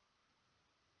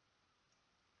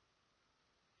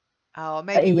 Or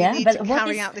maybe we Yeah, need to but what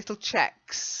carry is out little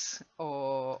checks,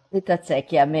 or little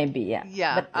check? Yeah, maybe. Yeah,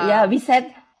 yeah. but yeah, we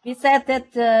said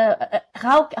that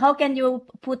how can you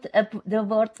put the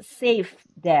word safe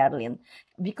there, Lynn?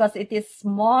 Because it is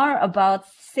more about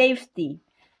safety.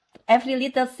 Every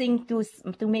little thing to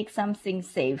make something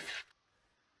safe.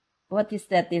 What is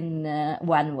that in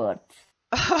one word?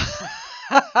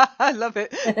 I love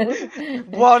it.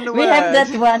 One We have word.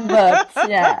 that one word.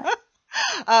 Yeah.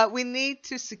 We need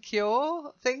to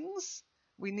secure things.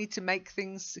 We need to make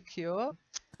things secure.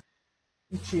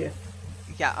 TGF.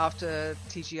 Yeah, after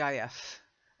TGIF,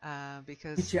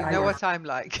 because you know TGIF. what I'm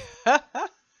like.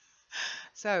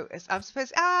 So I'm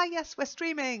supposed. Yes, we're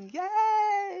streaming.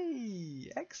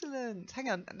 Yay! Excellent. Hang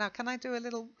on. Now, can I do a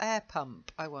little air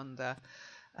pump? I wonder.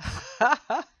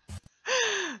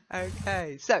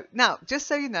 Okay, so now, just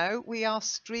so you know, we are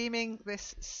streaming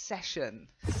this session.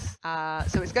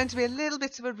 So it's going to be a little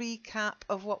bit of a recap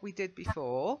of what we did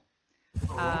before.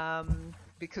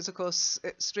 Because, of course,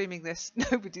 streaming this,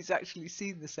 nobody's actually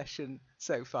seen the session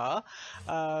so far.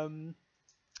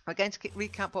 We're going to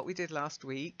recap what we did last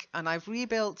week, and I've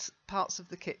rebuilt parts of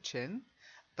the kitchen,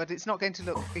 but it's not going to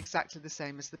look exactly the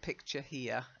same as the picture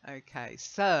here. Okay,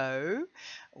 so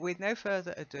with no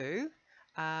further ado,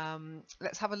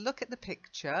 let's have a look at the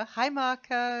picture. Hi,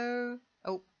 Marco.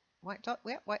 Oh, white dot.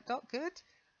 Yeah, white dot. Good.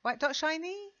 White dot.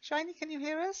 Shiny. Shiny, can you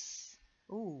hear us?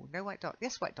 Oh, no white dot.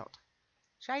 Yes, white dot.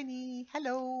 Shiny.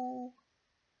 Hello.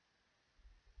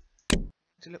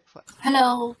 To look for.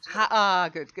 Hello.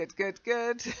 Good, good, good,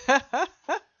 good.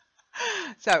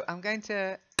 So I'm going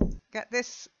to get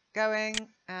this going,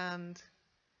 and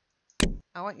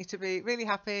I want you to be really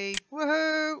happy.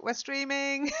 Woohoo! We're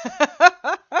streaming.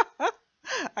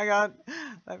 Hang on.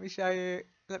 Let me show you.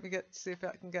 Let me see if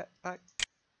I can get back.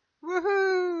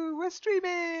 Woohoo! We're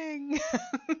streaming.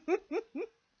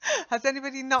 Has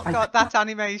anybody not got that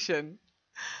animation?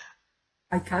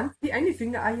 I can't see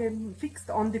anything. I am fixed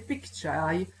on the picture.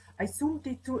 I zoomed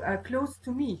it too close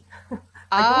to me.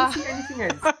 I don't see anything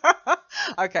else.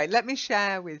 Okay, let me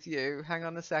share with you. Hang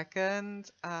on a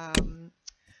second. I'll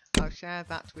share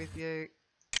that with you.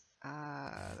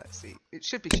 Let's see. It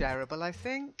should be shareable, I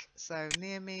think. So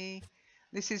near me.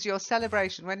 This is your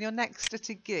celebration. When you're next at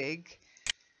a gig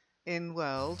in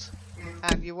World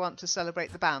and you want to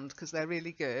celebrate the band because they're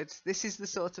really good, this is the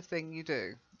sort of thing you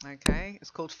do. Okay,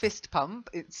 it's called fist pump.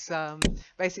 It's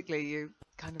basically you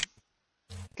kind of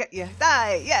get your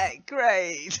yay,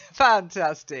 great,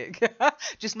 fantastic.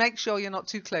 Just make sure you're not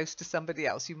too close to somebody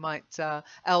else. You might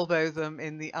elbow them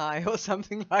in the eye or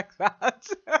something like that.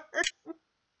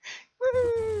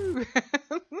 Woo!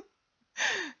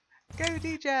 Go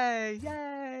DJ!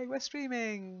 Yay! We're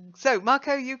streaming. So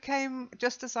Marco, you came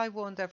just as I warned everyone.